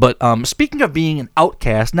 But speaking of being an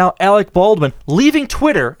outcast, now Alec Baldwin leaving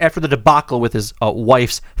Twitter after the debacle with his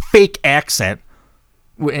wife's fake accent,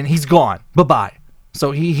 and he's gone. Bye-bye. So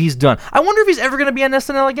he's done. I wonder if he's ever going to be on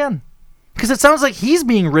SNL again. Because it sounds like he's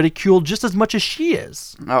being ridiculed just as much as she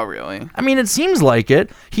is. Oh, really? I mean, it seems like it.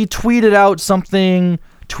 He tweeted out something,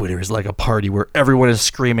 Twitter is like a party where everyone is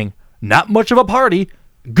screaming, not much of a party.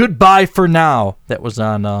 Goodbye for now. That was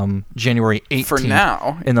on January 18th. For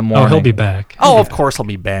now? In the morning. Oh, he'll be back. Oh, of course he'll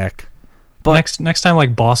be back. But next time,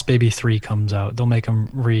 like Boss Baby 3 comes out, they'll make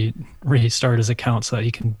him restart his account so that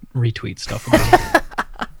he can retweet stuff about it.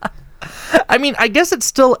 I mean, I guess it's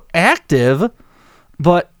still active,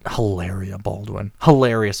 but hilarious Baldwin.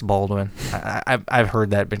 I've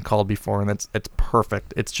heard that been called before, and it's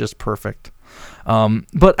perfect. It's just perfect.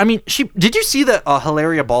 But I mean, did you see the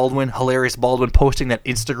hilarious Baldwin posting that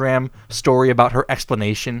Instagram story about her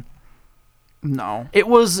explanation? No. It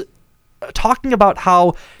was talking about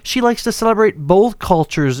how she likes to celebrate both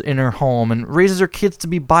cultures in her home and raises her kids to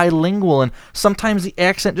be bilingual, and sometimes the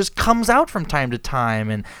accent just comes out from time to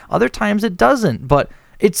time and other times it doesn't, but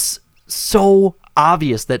it's so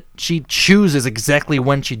obvious that she chooses exactly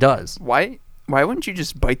when she does. Why wouldn't you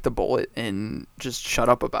just bite the bullet and just shut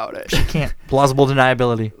up about it? She can't. Plausible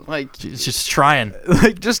deniability. Like, she's just trying.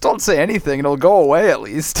 Like, just don't say anything and it'll go away at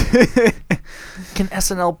least. Can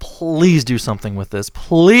SNL please do something with this?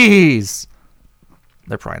 Please.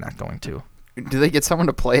 They're probably not going to. Do they get someone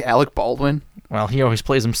to play Alec Baldwin? Well, he always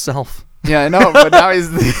plays himself. Yeah, I know, but now he's...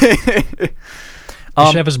 He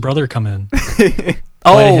should have his brother come in.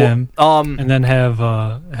 Play him, and then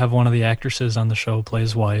have one of the actresses on the show play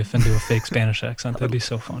his wife and do a fake Spanish accent. That'd be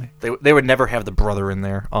so funny. They would never have the brother in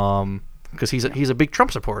there, because he's a big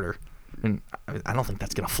Trump supporter, and I don't think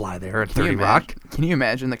that's gonna fly there at 30 Rock. Can you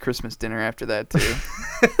imagine the Christmas dinner after that too,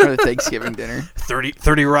 or the Thanksgiving dinner?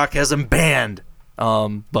 30 Rock has him banned.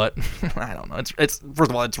 But I don't know. It's first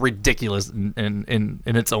of all, it's ridiculous in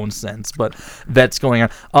its own sense, but that's going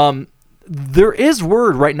on. There is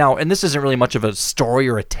word right now, and this isn't really much of a story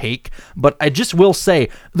or a take, but I just will say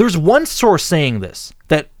there's one source saying this,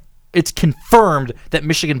 that it's confirmed that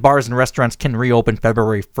Michigan bars and restaurants can reopen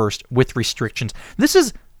February 1st with restrictions. This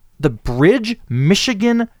is the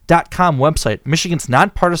BridgeMichigan.com website, Michigan's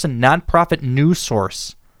nonpartisan nonprofit news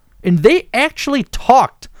source. And they actually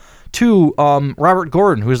talked to Robert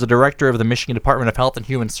Gordon, who is the director of the Michigan Department of Health and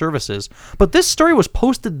Human Services. But this story was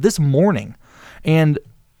posted this morning, and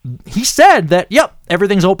he said that, yep,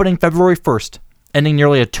 everything's opening February 1st, ending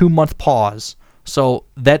nearly a 2-month pause. So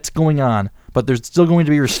that's going on. But there's still going to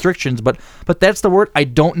be restrictions. But that's the word. I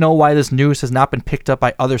don't know why this news has not been picked up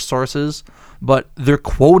by other sources, but they're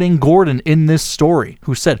quoting Gordon in this story,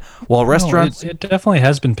 who said, well, restaurants... It definitely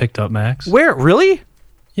has been picked up, Max. Where? Really?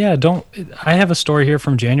 Yeah, I have a story here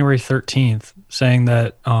from January 13th saying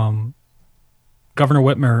that Governor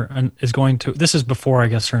Whitmer is going to, this is before, I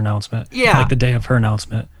guess, her announcement. Yeah. Like the day of her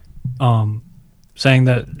announcement, saying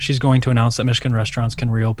that she's going to announce that Michigan restaurants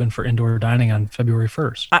can reopen for indoor dining on February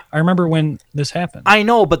 1st. I remember when this happened. I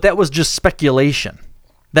know, but that was just speculation.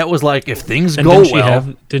 That was like, if things go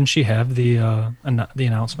well. Didn't she have the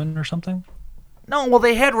announcement or something? No, well,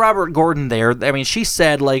 they had Robert Gordon there. I mean, she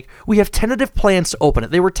said, like, we have tentative plans to open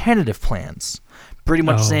it. They were tentative plans. Pretty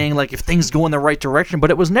much saying, like, if things go in the right direction.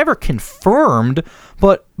 But it was never confirmed.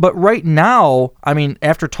 But right now, I mean,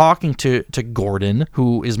 after talking to Gordon,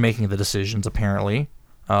 who is making the decisions, apparently,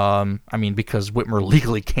 I mean, because Whitmer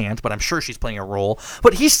legally can't, but I'm sure she's playing a role.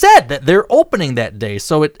 But he said that they're opening that day.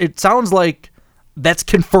 So it sounds like that's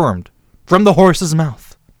confirmed from the horse's mouth.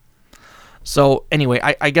 So anyway,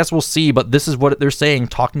 I guess we'll see, but this is what they're saying,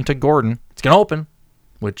 talking to Gordon. It's going to open,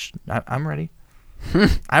 which I'm ready.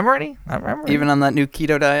 I'm ready. I'm ready. Even on that new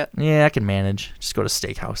keto diet? Yeah, I can manage. Just go to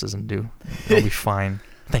steakhouses and do. It'll be fine.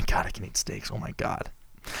 Thank God I can eat steaks. Oh my God.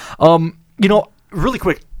 You know, really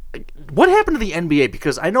quick, what happened to the NBA?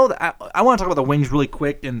 Because I know that I want to talk about the Wings really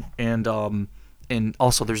quick, and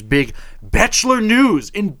also there's big Bachelor news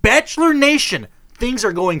in Bachelor Nation. Things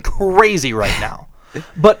are going crazy right now.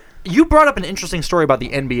 But you brought up an interesting story about the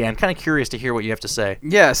NBA. I'm kind of curious to hear what you have to say.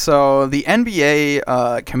 Yeah, so the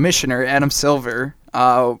NBA commissioner, Adam Silver,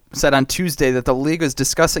 said on Tuesday that the league was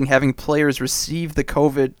discussing having players receive the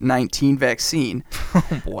COVID-19 vaccine.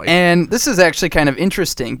 Oh, boy. And this is actually kind of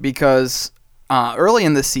interesting because early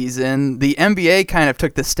in the season, the NBA kind of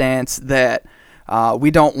took the stance that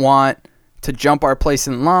we don't want to jump our place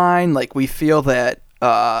in line. Like, we feel that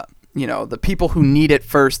the people who need it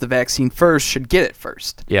first, the vaccine first, should get it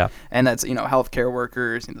first. Yeah. And that's, healthcare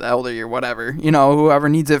workers, the elderly or whatever, whoever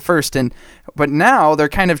needs it first. But now they're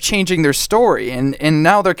kind of changing their story, and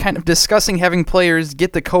now they're kind of discussing having players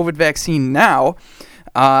get the COVID vaccine now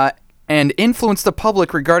and influence the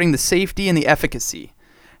public regarding the safety and the efficacy.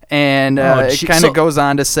 And it kind of goes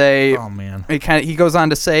on to say, oh man, he goes on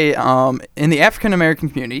to say, in the African American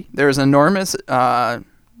community, there's enormously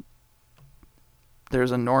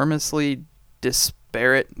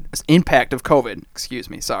disparate impact of COVID. Excuse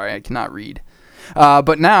me, sorry, I cannot read.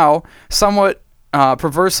 But now, somewhat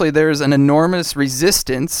perversely, there's an enormous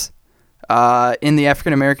resistance in the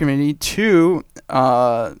African American community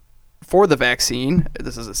for the vaccine.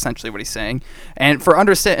 This is essentially what he's saying, and for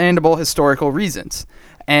understandable historical reasons.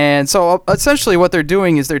 And so essentially what they're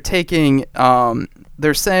doing is they're taking,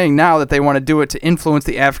 they're saying now that they want to do it to influence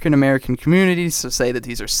the African American communities to say that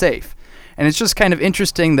these are safe. And it's just kind of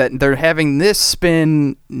interesting that they're having this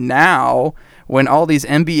spin now when all these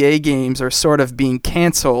NBA games are sort of being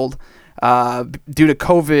canceled due to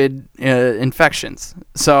COVID infections.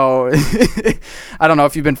 So I don't know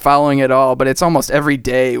if you've been following it all, but it's almost every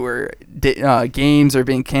day where games are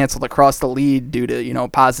being canceled across the league due to,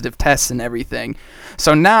 positive tests and everything.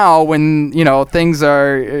 So now when, things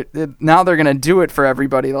are, now they're going to do it for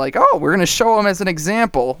everybody. Like, oh, we're going to show them as an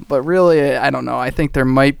example. But really, I don't know. I think there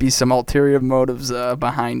might be some ulterior motives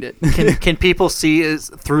behind it. Can people see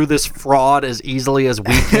through this fraud as easily as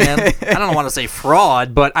we can? I don't want to say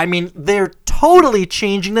fraud, but I mean, they're totally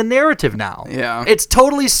changing the narrative now. Yeah. It's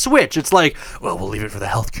totally switch. It's like, well, we'll leave it for the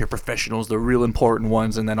healthcare professionals, the real important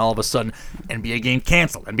ones, and then all of a sudden, NBA game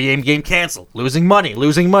canceled, losing money.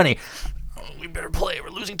 Oh, we better play. We're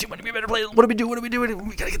losing too money. We better play. What do we do? We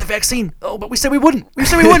gotta get the vaccine. Oh, but we said we wouldn't.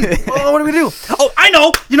 Oh, what do we do? Oh, I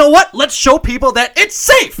know. You know what? Let's show people that it's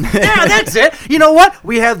safe. Yeah, that's it. You know what?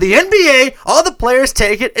 We have the NBA. All the players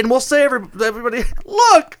take it, and we'll say everybody,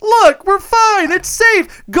 look, we're fine. It's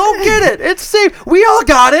safe. Go get it. It's safe. We all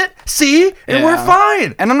got it. See? And we're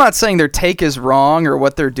fine. And I'm not saying their take is wrong or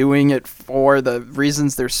what they're doing it for. The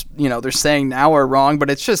reasons they're saying now are wrong, but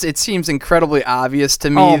it seems incredibly obvious to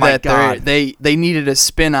me that they needed a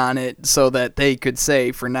spin on it so that they could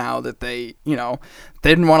say for now that they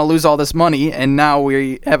didn't want to lose all this money, and now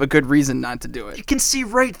we have a good reason not to do it. You can see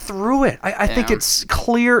right through it. I think it's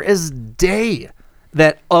clear as day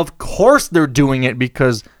that of course they're doing it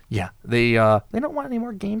because they don't want any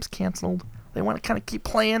more games canceled. They want to kind of keep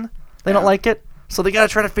playing. They don't like it, so they got to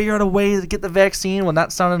try to figure out a way to get the vaccine when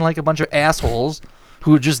not sounding like a bunch of assholes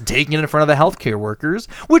who are just taking it in front of the healthcare workers.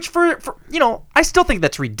 Which for I still think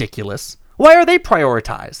that's ridiculous. Why are they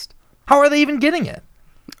prioritized? How are they even getting it?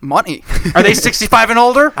 Money. Are they 65 and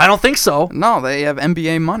older? I don't think so. No, they have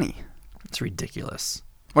NBA money. It's ridiculous.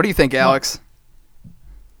 What do you think, Alex?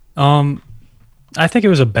 I think it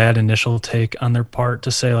was a bad initial take on their part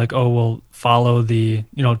to say like, oh, we'll follow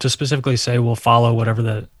to specifically say we'll follow whatever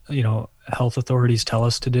the, health authorities tell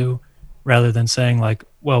us to do, rather than saying like,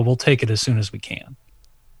 well, we'll take it as soon as we can,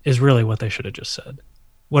 is really what they should have just said.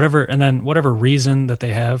 Whatever reason that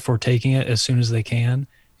they have for taking it as soon as they can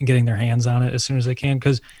and getting their hands on it as soon as they can.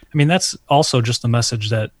 Because, I mean, that's also just the message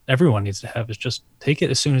that everyone needs to have is just take it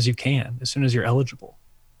as soon as you can, as soon as you're eligible.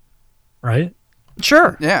 Right?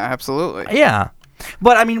 Sure. Yeah, absolutely. Yeah.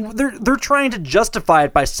 But, I mean, they're trying to justify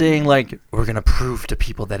it by saying, like, we're going to prove to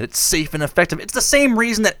people that it's safe and effective. It's the same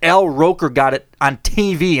reason that Al Roker got it on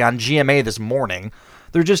TV on GMA this morning.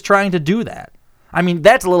 They're just trying to do that. I mean,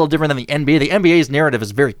 that's a little different than the NBA. The NBA's narrative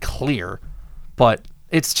is very clear, but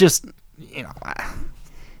it's just,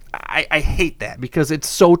 I hate that because it's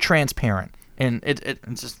so transparent, and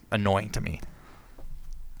it's just annoying to me.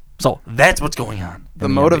 So that's what's going on. The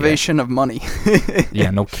motivation of money.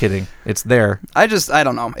 Yeah, no kidding. It's there. I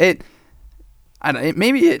don't know.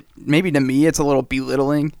 Maybe to me it's a little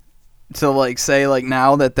belittling to like say like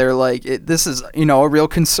now that they're like this is a real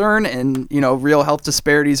concern and real health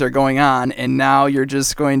disparities are going on, and now you're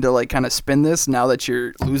just going to like kind of spin this now that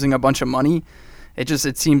you're losing a bunch of money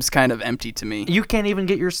It seems kind of empty to me. You can't even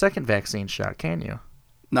get your second vaccine shot, can you?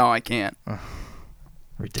 No, I can't.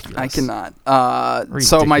 Ridiculous. I cannot.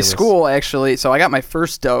 So my school actually, so I got my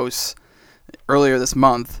first dose earlier this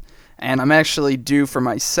month, and I'm actually due for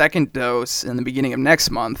my second dose in the beginning of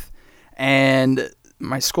next month, and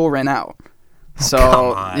my school ran out. So come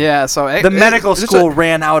on. Yeah, so the medical school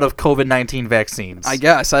ran out of COVID-19 vaccines. I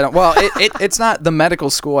guess I don't. Well, it's not the medical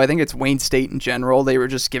school. I think it's Wayne State in general. They were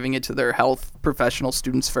just giving it to their health professional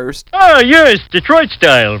students first. Oh yes, Detroit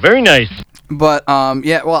style. Very nice. But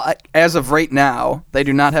yeah, well, as of right now, they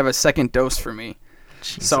do not have a second dose for me.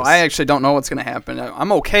 Jesus. So I actually don't know what's going to happen.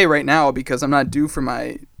 I'm okay right now because I'm not due for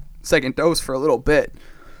my second dose for a little bit.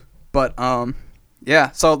 But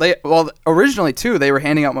yeah, so originally too, they were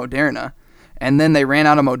handing out Moderna, and then they ran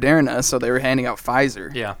out of Moderna, so they were handing out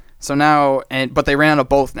Pfizer. Yeah. So now, but they ran out of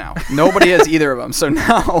both now. Nobody has either of them.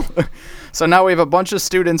 So now we have a bunch of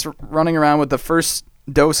students running around with the first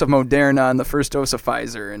dose of Moderna and the first dose of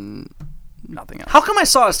Pfizer and nothing else. How come I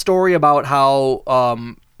saw a story about how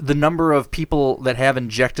the number of people that have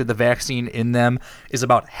injected the vaccine in them is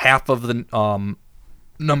about half of the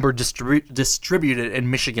number distributed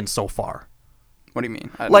in Michigan so far? What do you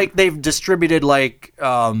mean? Like they've distributed I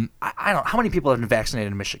don't know, how many people have been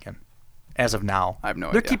vaccinated in Michigan as of now? I have no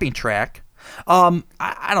idea. They're keeping track.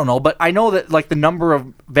 I don't know, but I know that the number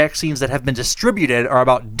of vaccines that have been distributed are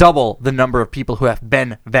about double the number of people who have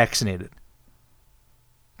been vaccinated.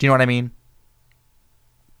 Do you know what I mean?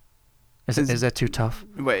 Is that too tough?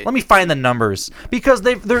 Wait. Let me find the numbers because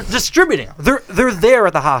they're distributing. They're there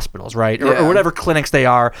at the hospitals, right, or whatever clinics they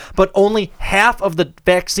are. But only half of the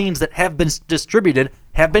vaccines that have been distributed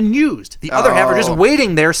have been used. The other half are just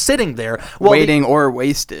waiting there, sitting there, waiting or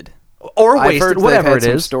wasted. Or wasted, whatever it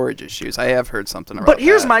is. Storage issues. I have heard something about that. But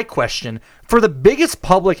here's my question. For the biggest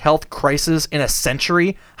public health crisis in a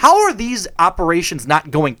century, how are these operations not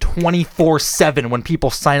going 24/7 when people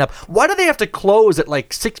sign up? Why do they have to close at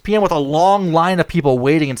 6 p.m. with a long line of people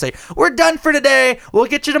waiting and say, we're done for today, we'll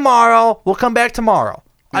get you tomorrow, we'll come back tomorrow?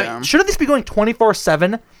 Yeah. Shouldn't this be going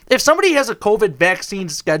 24/7? If somebody has a COVID vaccine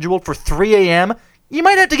scheduled for 3 a.m., you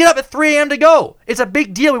might have to get up at 3 a.m. to go. It's a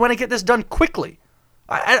big deal. We want to get this done quickly.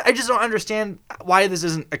 I just don't understand why this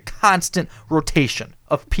isn't a constant rotation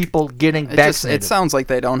of people getting vaccinated. It sounds like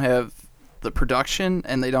they don't have the production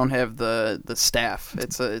and they don't have the staff.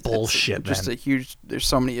 It's bullshit, just man. a huge. There's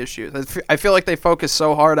so many issues. I feel like they focus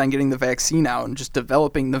so hard on getting the vaccine out and just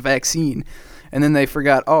developing the vaccine, and then they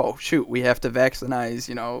forgot. Oh shoot, we have to vaccinize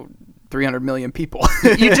 300 million people.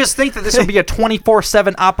 You just think that this would be a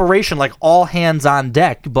 24/7 operation, like all hands on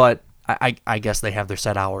deck, but I guess they have their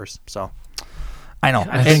set hours, so. I know.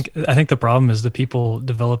 I think the problem is the people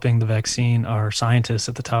developing the vaccine are scientists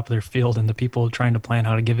at the top of their field, and the people trying to plan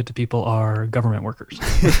how to give it to people are government workers.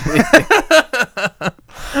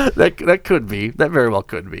 That could be. That very well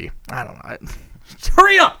could be. I don't know.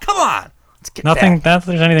 Hurry up! Come on. Let's get Not that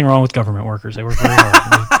there's anything wrong with government workers. They work very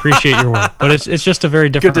hard. We appreciate your work, but it's just a very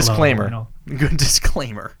different. Good disclaimer. Level, Good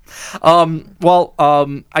disclaimer.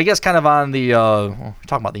 I guess kind of on the we're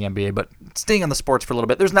talking about the NBA, but staying on the sports for a little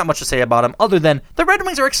bit. There's not much to say about them other than the Red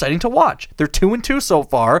Wings are exciting to watch. They're 2-2 so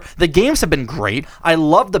far. The games have been great. I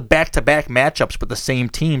love the back-to-back matchups with the same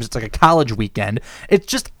teams. It's like a college weekend. It's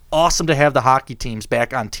just awesome to have the hockey teams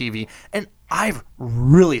back on TV, and I've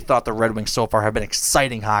really thought the Red Wings so far have been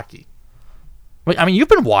exciting hockey. I mean, you've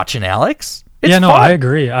been watching, Alex. It's fun. I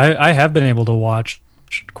agree. I have been able to watch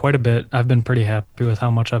quite a bit. I've been pretty happy with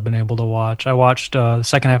how much I've been able to watch. I watched the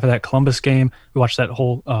second half of that Columbus game. We watched that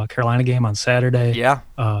whole Carolina game on Saturday. Yeah.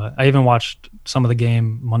 I even watched some of the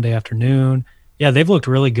game Monday afternoon. Yeah, they've looked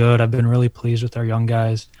really good. I've been really pleased with our young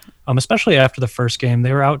guys, especially after the first game.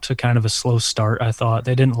 They were out to kind of a slow start, I thought.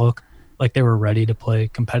 They didn't look like they were ready to play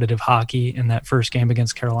competitive hockey in that first game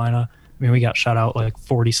against Carolina. I mean, we got shut out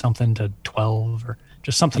 40-something to 12 or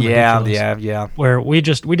just something ridiculous. Yeah. Where we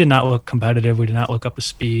did not look competitive. We did not look up to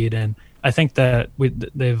speed. And I think that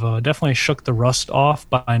they've definitely shook the rust off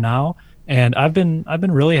by now. And I've been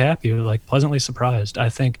really happy, pleasantly surprised. I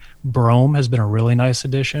think Brome has been a really nice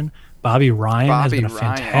addition. Bobby Ryan has been a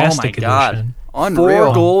fantastic addition. Unreal.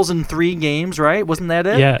 4 goals in 3 games, right? Wasn't that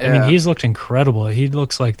it? Yeah, I mean, he's looked incredible. He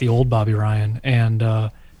looks like the old Bobby Ryan. And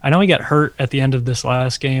I know he got hurt at the end of this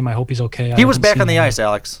last game. I hope he's okay. He was back on the ice,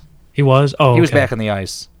 Alex. He was? Oh, he was back on the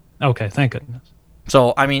ice. Okay, thank goodness.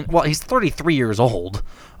 So, I mean, he's 33 years old.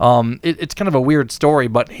 It's kind of a weird story,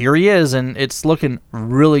 but here he is, and it's looking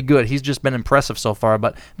really good. He's just been impressive so far.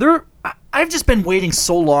 But I've just been waiting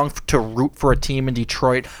so long to root for a team in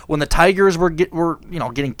Detroit. When the Tigers were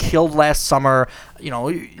getting killed last summer, you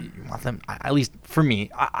want them, at least for me,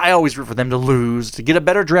 I always root for them to lose, to get a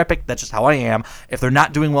better draft pick. That's just how I am. If they're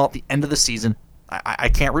not doing well at the end of the season, I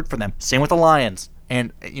can't root for them. Same with the Lions.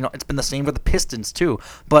 And, it's been the same with the Pistons, too.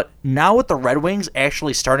 But now with the Red Wings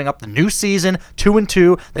actually starting up the new season,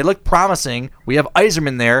 2-2, they look promising. We have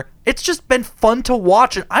Yzerman there. It's just been fun to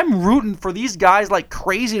watch. And I'm rooting for these guys like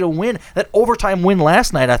crazy to win. That overtime win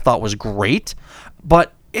last night I thought was great.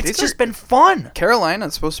 But it's just been fun.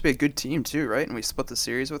 Carolina's supposed to be a good team, too, right? And we split the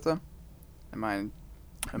series with them? Am I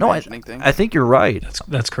imagining things? I think you're right.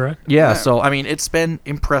 That's correct. Yeah, so, it's been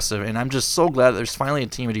impressive. And I'm just so glad that there's finally a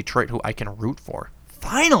team in Detroit who I can root for.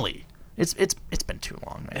 Finally, it's been too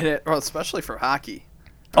long, man. Well, especially for hockey.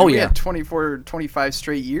 We had 24, 25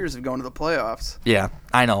 straight years of going to the playoffs. Yeah,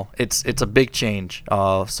 I know. It's a big change.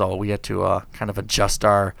 So we had to kind of adjust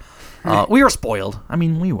our. We were spoiled.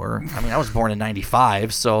 We were. I was born in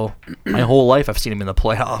 '95, so my whole life I've seen him in the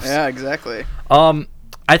playoffs. Yeah, exactly.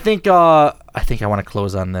 I think I want to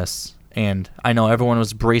close on this, and I know everyone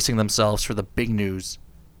was bracing themselves for the big news.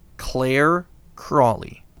 Claire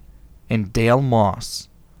Crawley and Dale Moss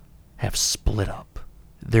have split up.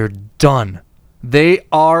 They're done. They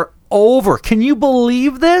are over. Can you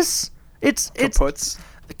believe this? It's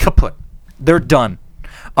kaput. They're done.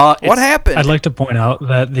 What happened? I'd like to point out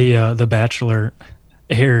that the Bachelor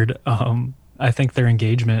aired I think their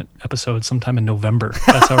engagement episode sometime in November.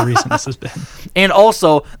 That's how recent this has been. And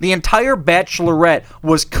also, the entire Bachelorette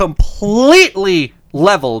was completely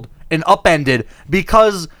leveled and upended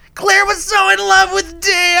because Claire was so in love with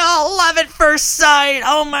Dale. Love at first sight.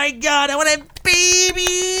 Oh my God, I want to have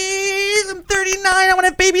babies. I'm 39. I want to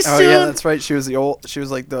have babies soon. Oh yeah, that's right. She was the oldest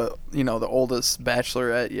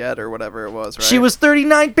Bachelorette yet, or whatever it was, right? She was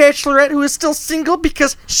 39 Bachelorette who is still single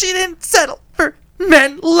because she didn't settle for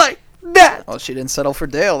men like that. Well, she didn't settle for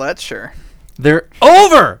Dale, that's sure. They're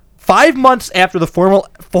over. 5 months after the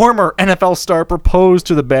former NFL star proposed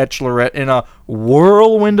to the Bachelorette in a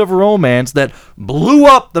whirlwind of romance that blew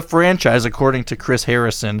up the franchise, according to Chris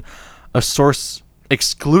Harrison, a source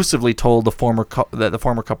exclusively told that the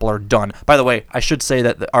former couple are done. By the way, I should say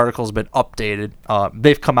that the article's been updated.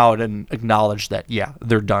 They've come out and acknowledged that, yeah,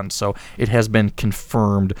 they're done. So it has been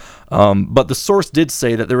confirmed. But the source did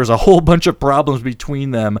say that there was a whole bunch of problems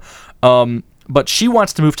between them. But she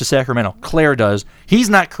wants to move to Sacramento. Claire does. He's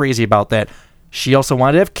not crazy about that. She also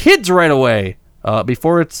wanted to have kids right away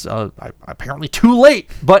before it's apparently too late.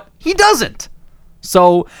 But he doesn't.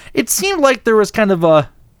 So it seemed like there was kind of a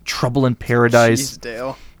trouble in paradise. Jeez,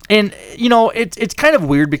 Dale. And, it's kind of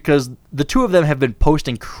weird because the two of them have been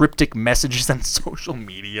posting cryptic messages on social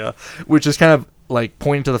media, which is kind of like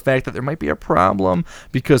pointing to the fact that there might be a problem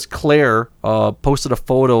because Claire posted a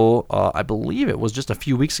photo, I believe it was just a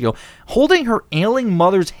few weeks ago, holding her ailing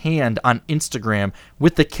mother's hand on Instagram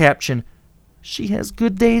with the caption, "She has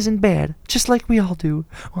good days and bad, just like we all do.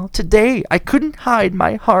 Well, today I couldn't hide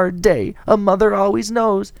my hard day. A mother always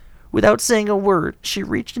knows." Without saying a word, she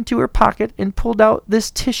reached into her pocket and pulled out this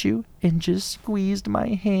tissue and just squeezed my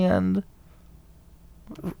hand.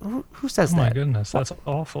 Who says that? Oh my goodness, that's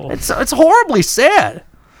awful. It's horribly sad.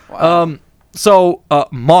 Wow. So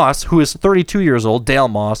Moss, who is 32 years old, Dale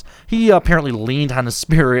Moss, he apparently leaned on his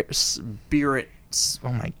spirit.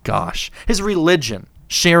 Oh my gosh, his religion,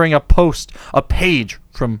 sharing a page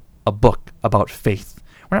from a book about faith.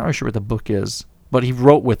 We're not really sure what the book is, but he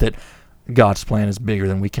wrote with it, "God's plan is bigger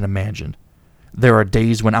than we can imagine. There are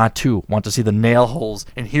days when I too want to see the nail holes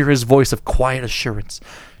and hear his voice of quiet assurance.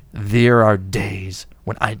 There are days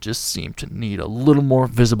when I just seem to need a little more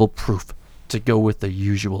visible proof to go with the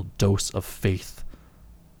usual dose of faith."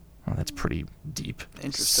 Oh, that's pretty deep.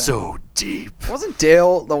 Interesting. So deep. Wasn't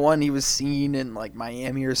Dale the one he was seen in like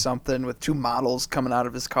Miami or something with two models coming out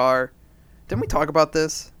of his car? Didn't we talk about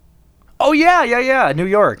this? Oh, yeah. New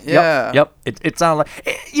York. Yeah. Yep. It sounded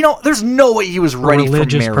like... there's no way he was ready for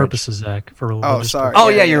religious marriage. Purposes, Zach. For religious sorry. purposes. Oh,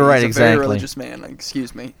 yeah, you're right, he's a exactly. very religious man.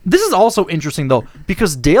 Excuse me. This is also interesting, though,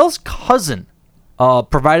 because Dale's cousin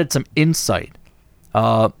provided some insight.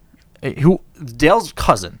 Dale's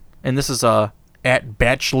cousin, and this is at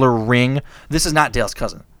Bachelor Ring. This is not Dale's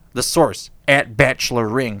cousin. The source, at Bachelor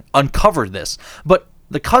Ring, uncovered this. But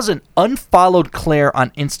the cousin unfollowed Claire on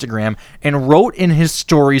Instagram and wrote in his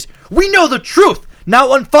stories, "We know the truth! Now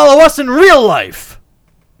unfollow us in real life!"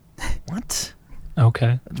 What?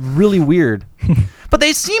 Okay. It's really weird. But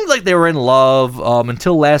they seemed like they were in love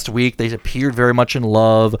until last week. They appeared very much in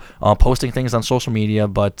love, posting things on social media,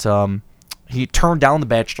 but he turned down the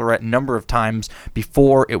Bachelorette a number of times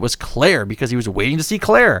before it was Claire because he was waiting to see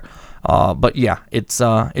Claire. But yeah, it's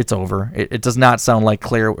over. It does not sound like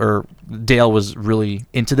Claire or Dale was really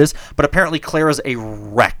into this, but apparently Claire is a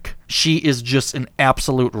wreck. She is just an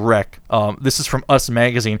absolute wreck. This is from Us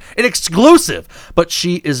Magazine, an exclusive, but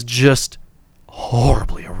she is just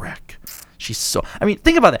horribly a wreck. She's so. I mean,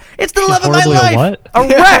 think about that. It's the love of my life. What? A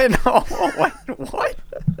wreck. What?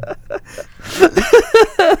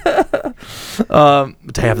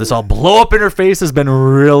 To have this all blow up in her face has been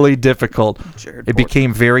really difficult. It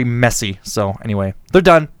became very messy. So anyway, they're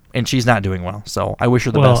done, and she's not doing well. So I wish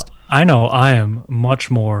her the best. I know I am much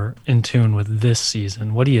more in tune with this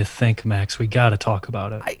season. What do you think, Max? We got to talk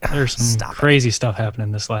about it. There's some crazy stuff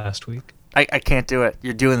happening this last week. I can't do it.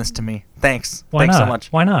 You're doing this to me. Thanks. Why Thanks not? so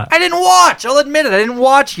much. Why not? I didn't watch. I'll admit it. I didn't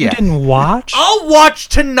watch yet. You didn't watch? I'll watch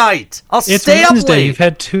tonight. I'll It's stay Wednesday. up late. You've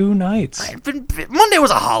had 2 nights. Monday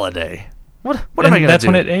was a holiday. What am I going to do? That's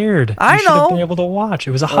when it aired. I you should have know. been able to watch.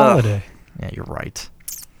 It was a holiday. Yeah, you're right.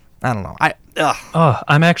 I don't know.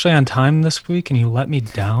 I'm actually on time this week, and you let me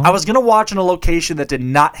down. I was going to watch in a location that did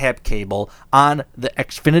not have cable on the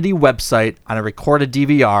Xfinity website on a recorded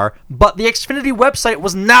DVR, but the Xfinity website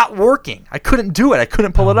was not working. I couldn't do it. I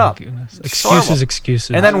couldn't pull it up. Goodness. Excuses.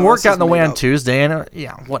 Excuses. And then work out in the way on Tuesday, and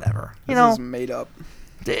whatever. This is made up.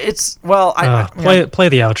 It's play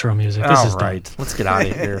the outro music. This is right. Let's get out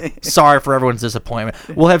of here. Sorry for everyone's disappointment.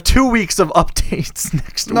 We'll have 2 weeks of updates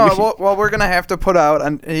next week. No, well, we're gonna have to put out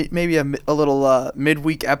maybe a little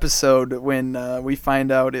midweek episode when we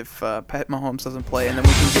find out if Pat Mahomes doesn't play, and then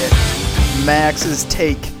we can get Max's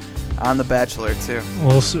take on The Bachelor too.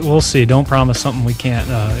 We'll see. Don't promise something we can't.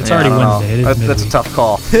 It's already Wednesday. It is that's a tough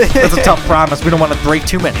call. That's a tough promise. We don't want to break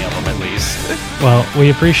too many of them, at least. Well, we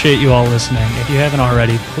appreciate you all listening. If you haven't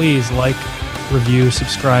already, please like, review,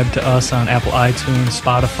 subscribe to us on Apple iTunes,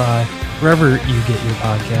 Spotify, wherever you get your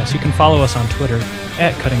podcasts. You can follow us on Twitter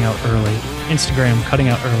at CuttingOutEarly, Instagram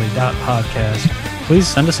cuttingoutearly.podcast. Please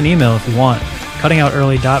send us an email if you want,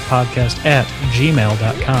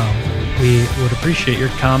 cuttingoutearly.podcast@gmail.com. We would appreciate your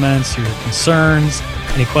comments, your concerns,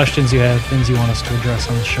 any questions you have, things you want us to address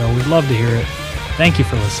on the show. We'd love to hear it. Thank you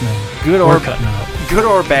for listening. Good or cutting out. Good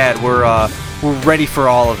or bad, we're ready for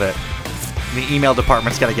all of it. The email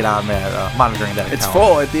department's got to get on that, monitoring that account. It's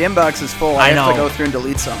full. The inbox is full. I have know. to go through and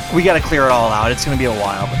delete some. We got to clear it all out. It's going to be a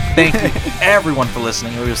while. But thank you, everyone, for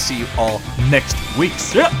listening. We will see you all next week.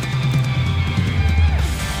 Yeah.